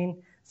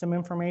brain some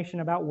information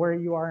about where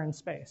you are in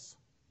space.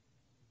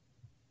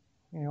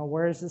 You know,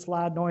 where is this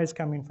loud noise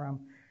coming from,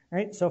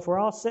 right? So if we're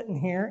all sitting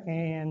here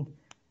and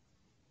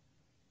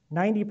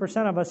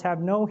 90% of us have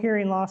no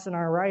hearing loss in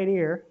our right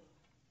ear,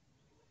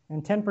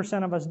 and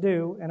 10% of us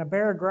do, and a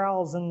bear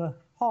growls in the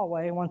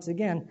hallway, once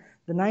again,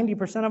 the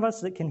 90% of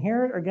us that can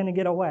hear it are going to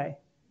get away.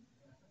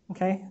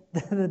 Okay?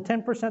 The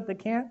 10% that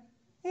can't,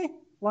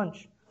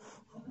 lunch.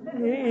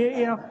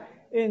 You know,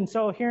 and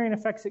so hearing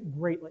affects it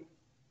greatly.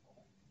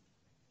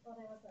 Well,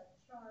 there was a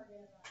chart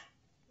in a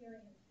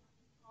hearing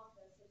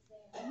office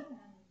exam,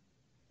 and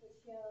it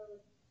showed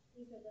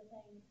these are the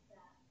things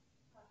that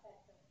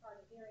affect the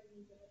hard of hearing,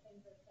 these are the things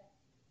that affect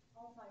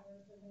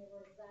Alzheimer's, and they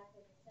were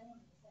exactly the same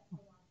except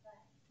for one thing.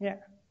 Yeah.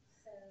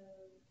 So,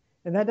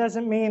 And that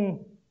doesn't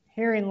mean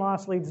hearing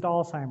loss leads to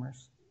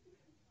Alzheimer's.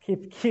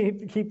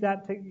 Keep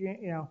that,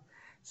 you know.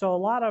 So a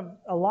lot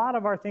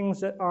of our things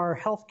that are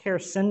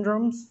healthcare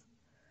syndromes,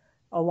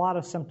 a lot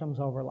of symptoms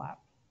overlap.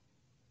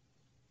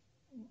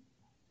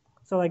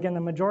 So again,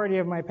 the majority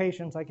of my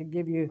patients, I could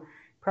give you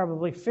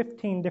probably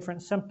 15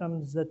 different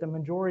symptoms that the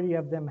majority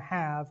of them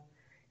have,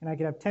 and I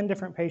could have 10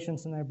 different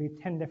patients and there'd be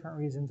 10 different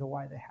reasons of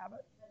why they have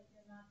it. but if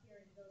you're not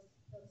hearing,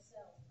 those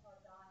cells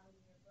are dying in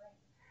your brain,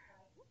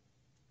 right?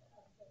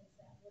 Of things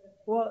that would have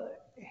been Well,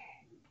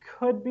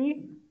 could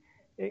be.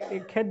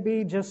 It could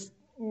be just,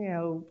 you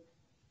know,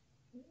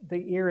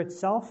 the ear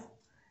itself.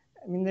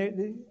 I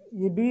mean,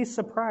 you'd be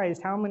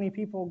surprised how many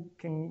people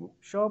can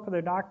show up with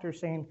their doctor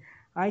saying,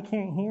 I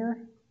can't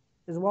hear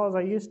as well as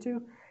I used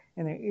to,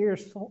 and their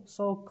ear's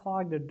so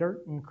clogged with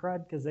dirt and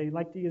crud because they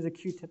like to use a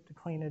Q-tip to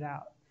clean it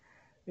out.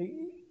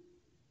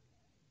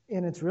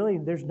 And it's really,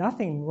 there's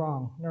nothing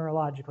wrong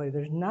neurologically.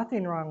 There's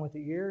nothing wrong with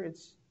the ear.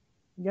 It's,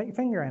 you got your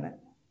finger in it.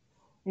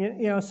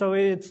 You know, so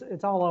it's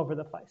all over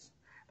the place.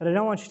 But I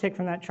don't want you to take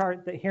from that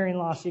chart that hearing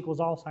loss equals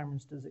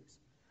Alzheimer's disease.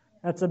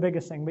 That's the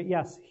biggest thing. But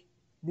yes,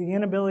 the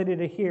inability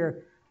to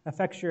hear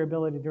affects your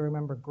ability to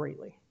remember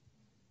greatly.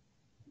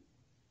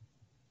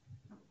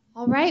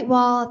 All right.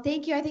 Well,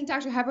 thank you. I think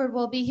Dr. Hubbard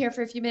will be here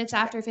for a few minutes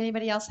after if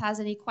anybody else has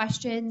any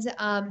questions.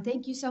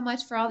 Thank you so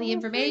much for all the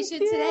information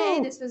today.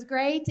 This was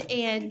great.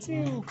 And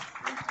Thank you.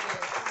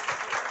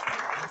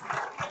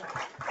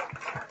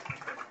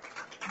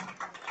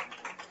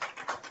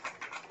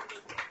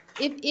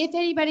 If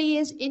anybody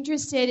is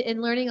interested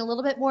in learning a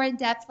little bit more in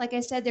depth, like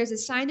I said, there's a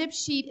sign-up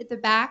sheet at the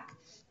back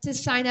to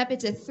sign up.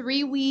 It's a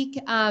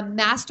 3-week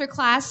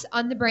masterclass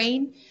on the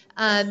brain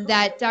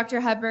that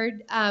Dr.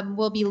 Hubbard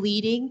will be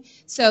leading.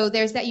 So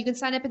there's that. You can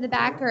sign up in the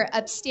back or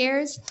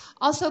upstairs.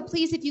 Also,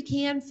 please, if you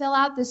can, fill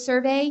out the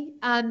survey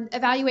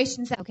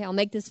evaluations. Okay, I'll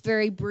make this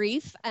very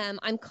brief.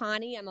 I'm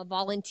Connie. I'm a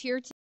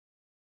volunteer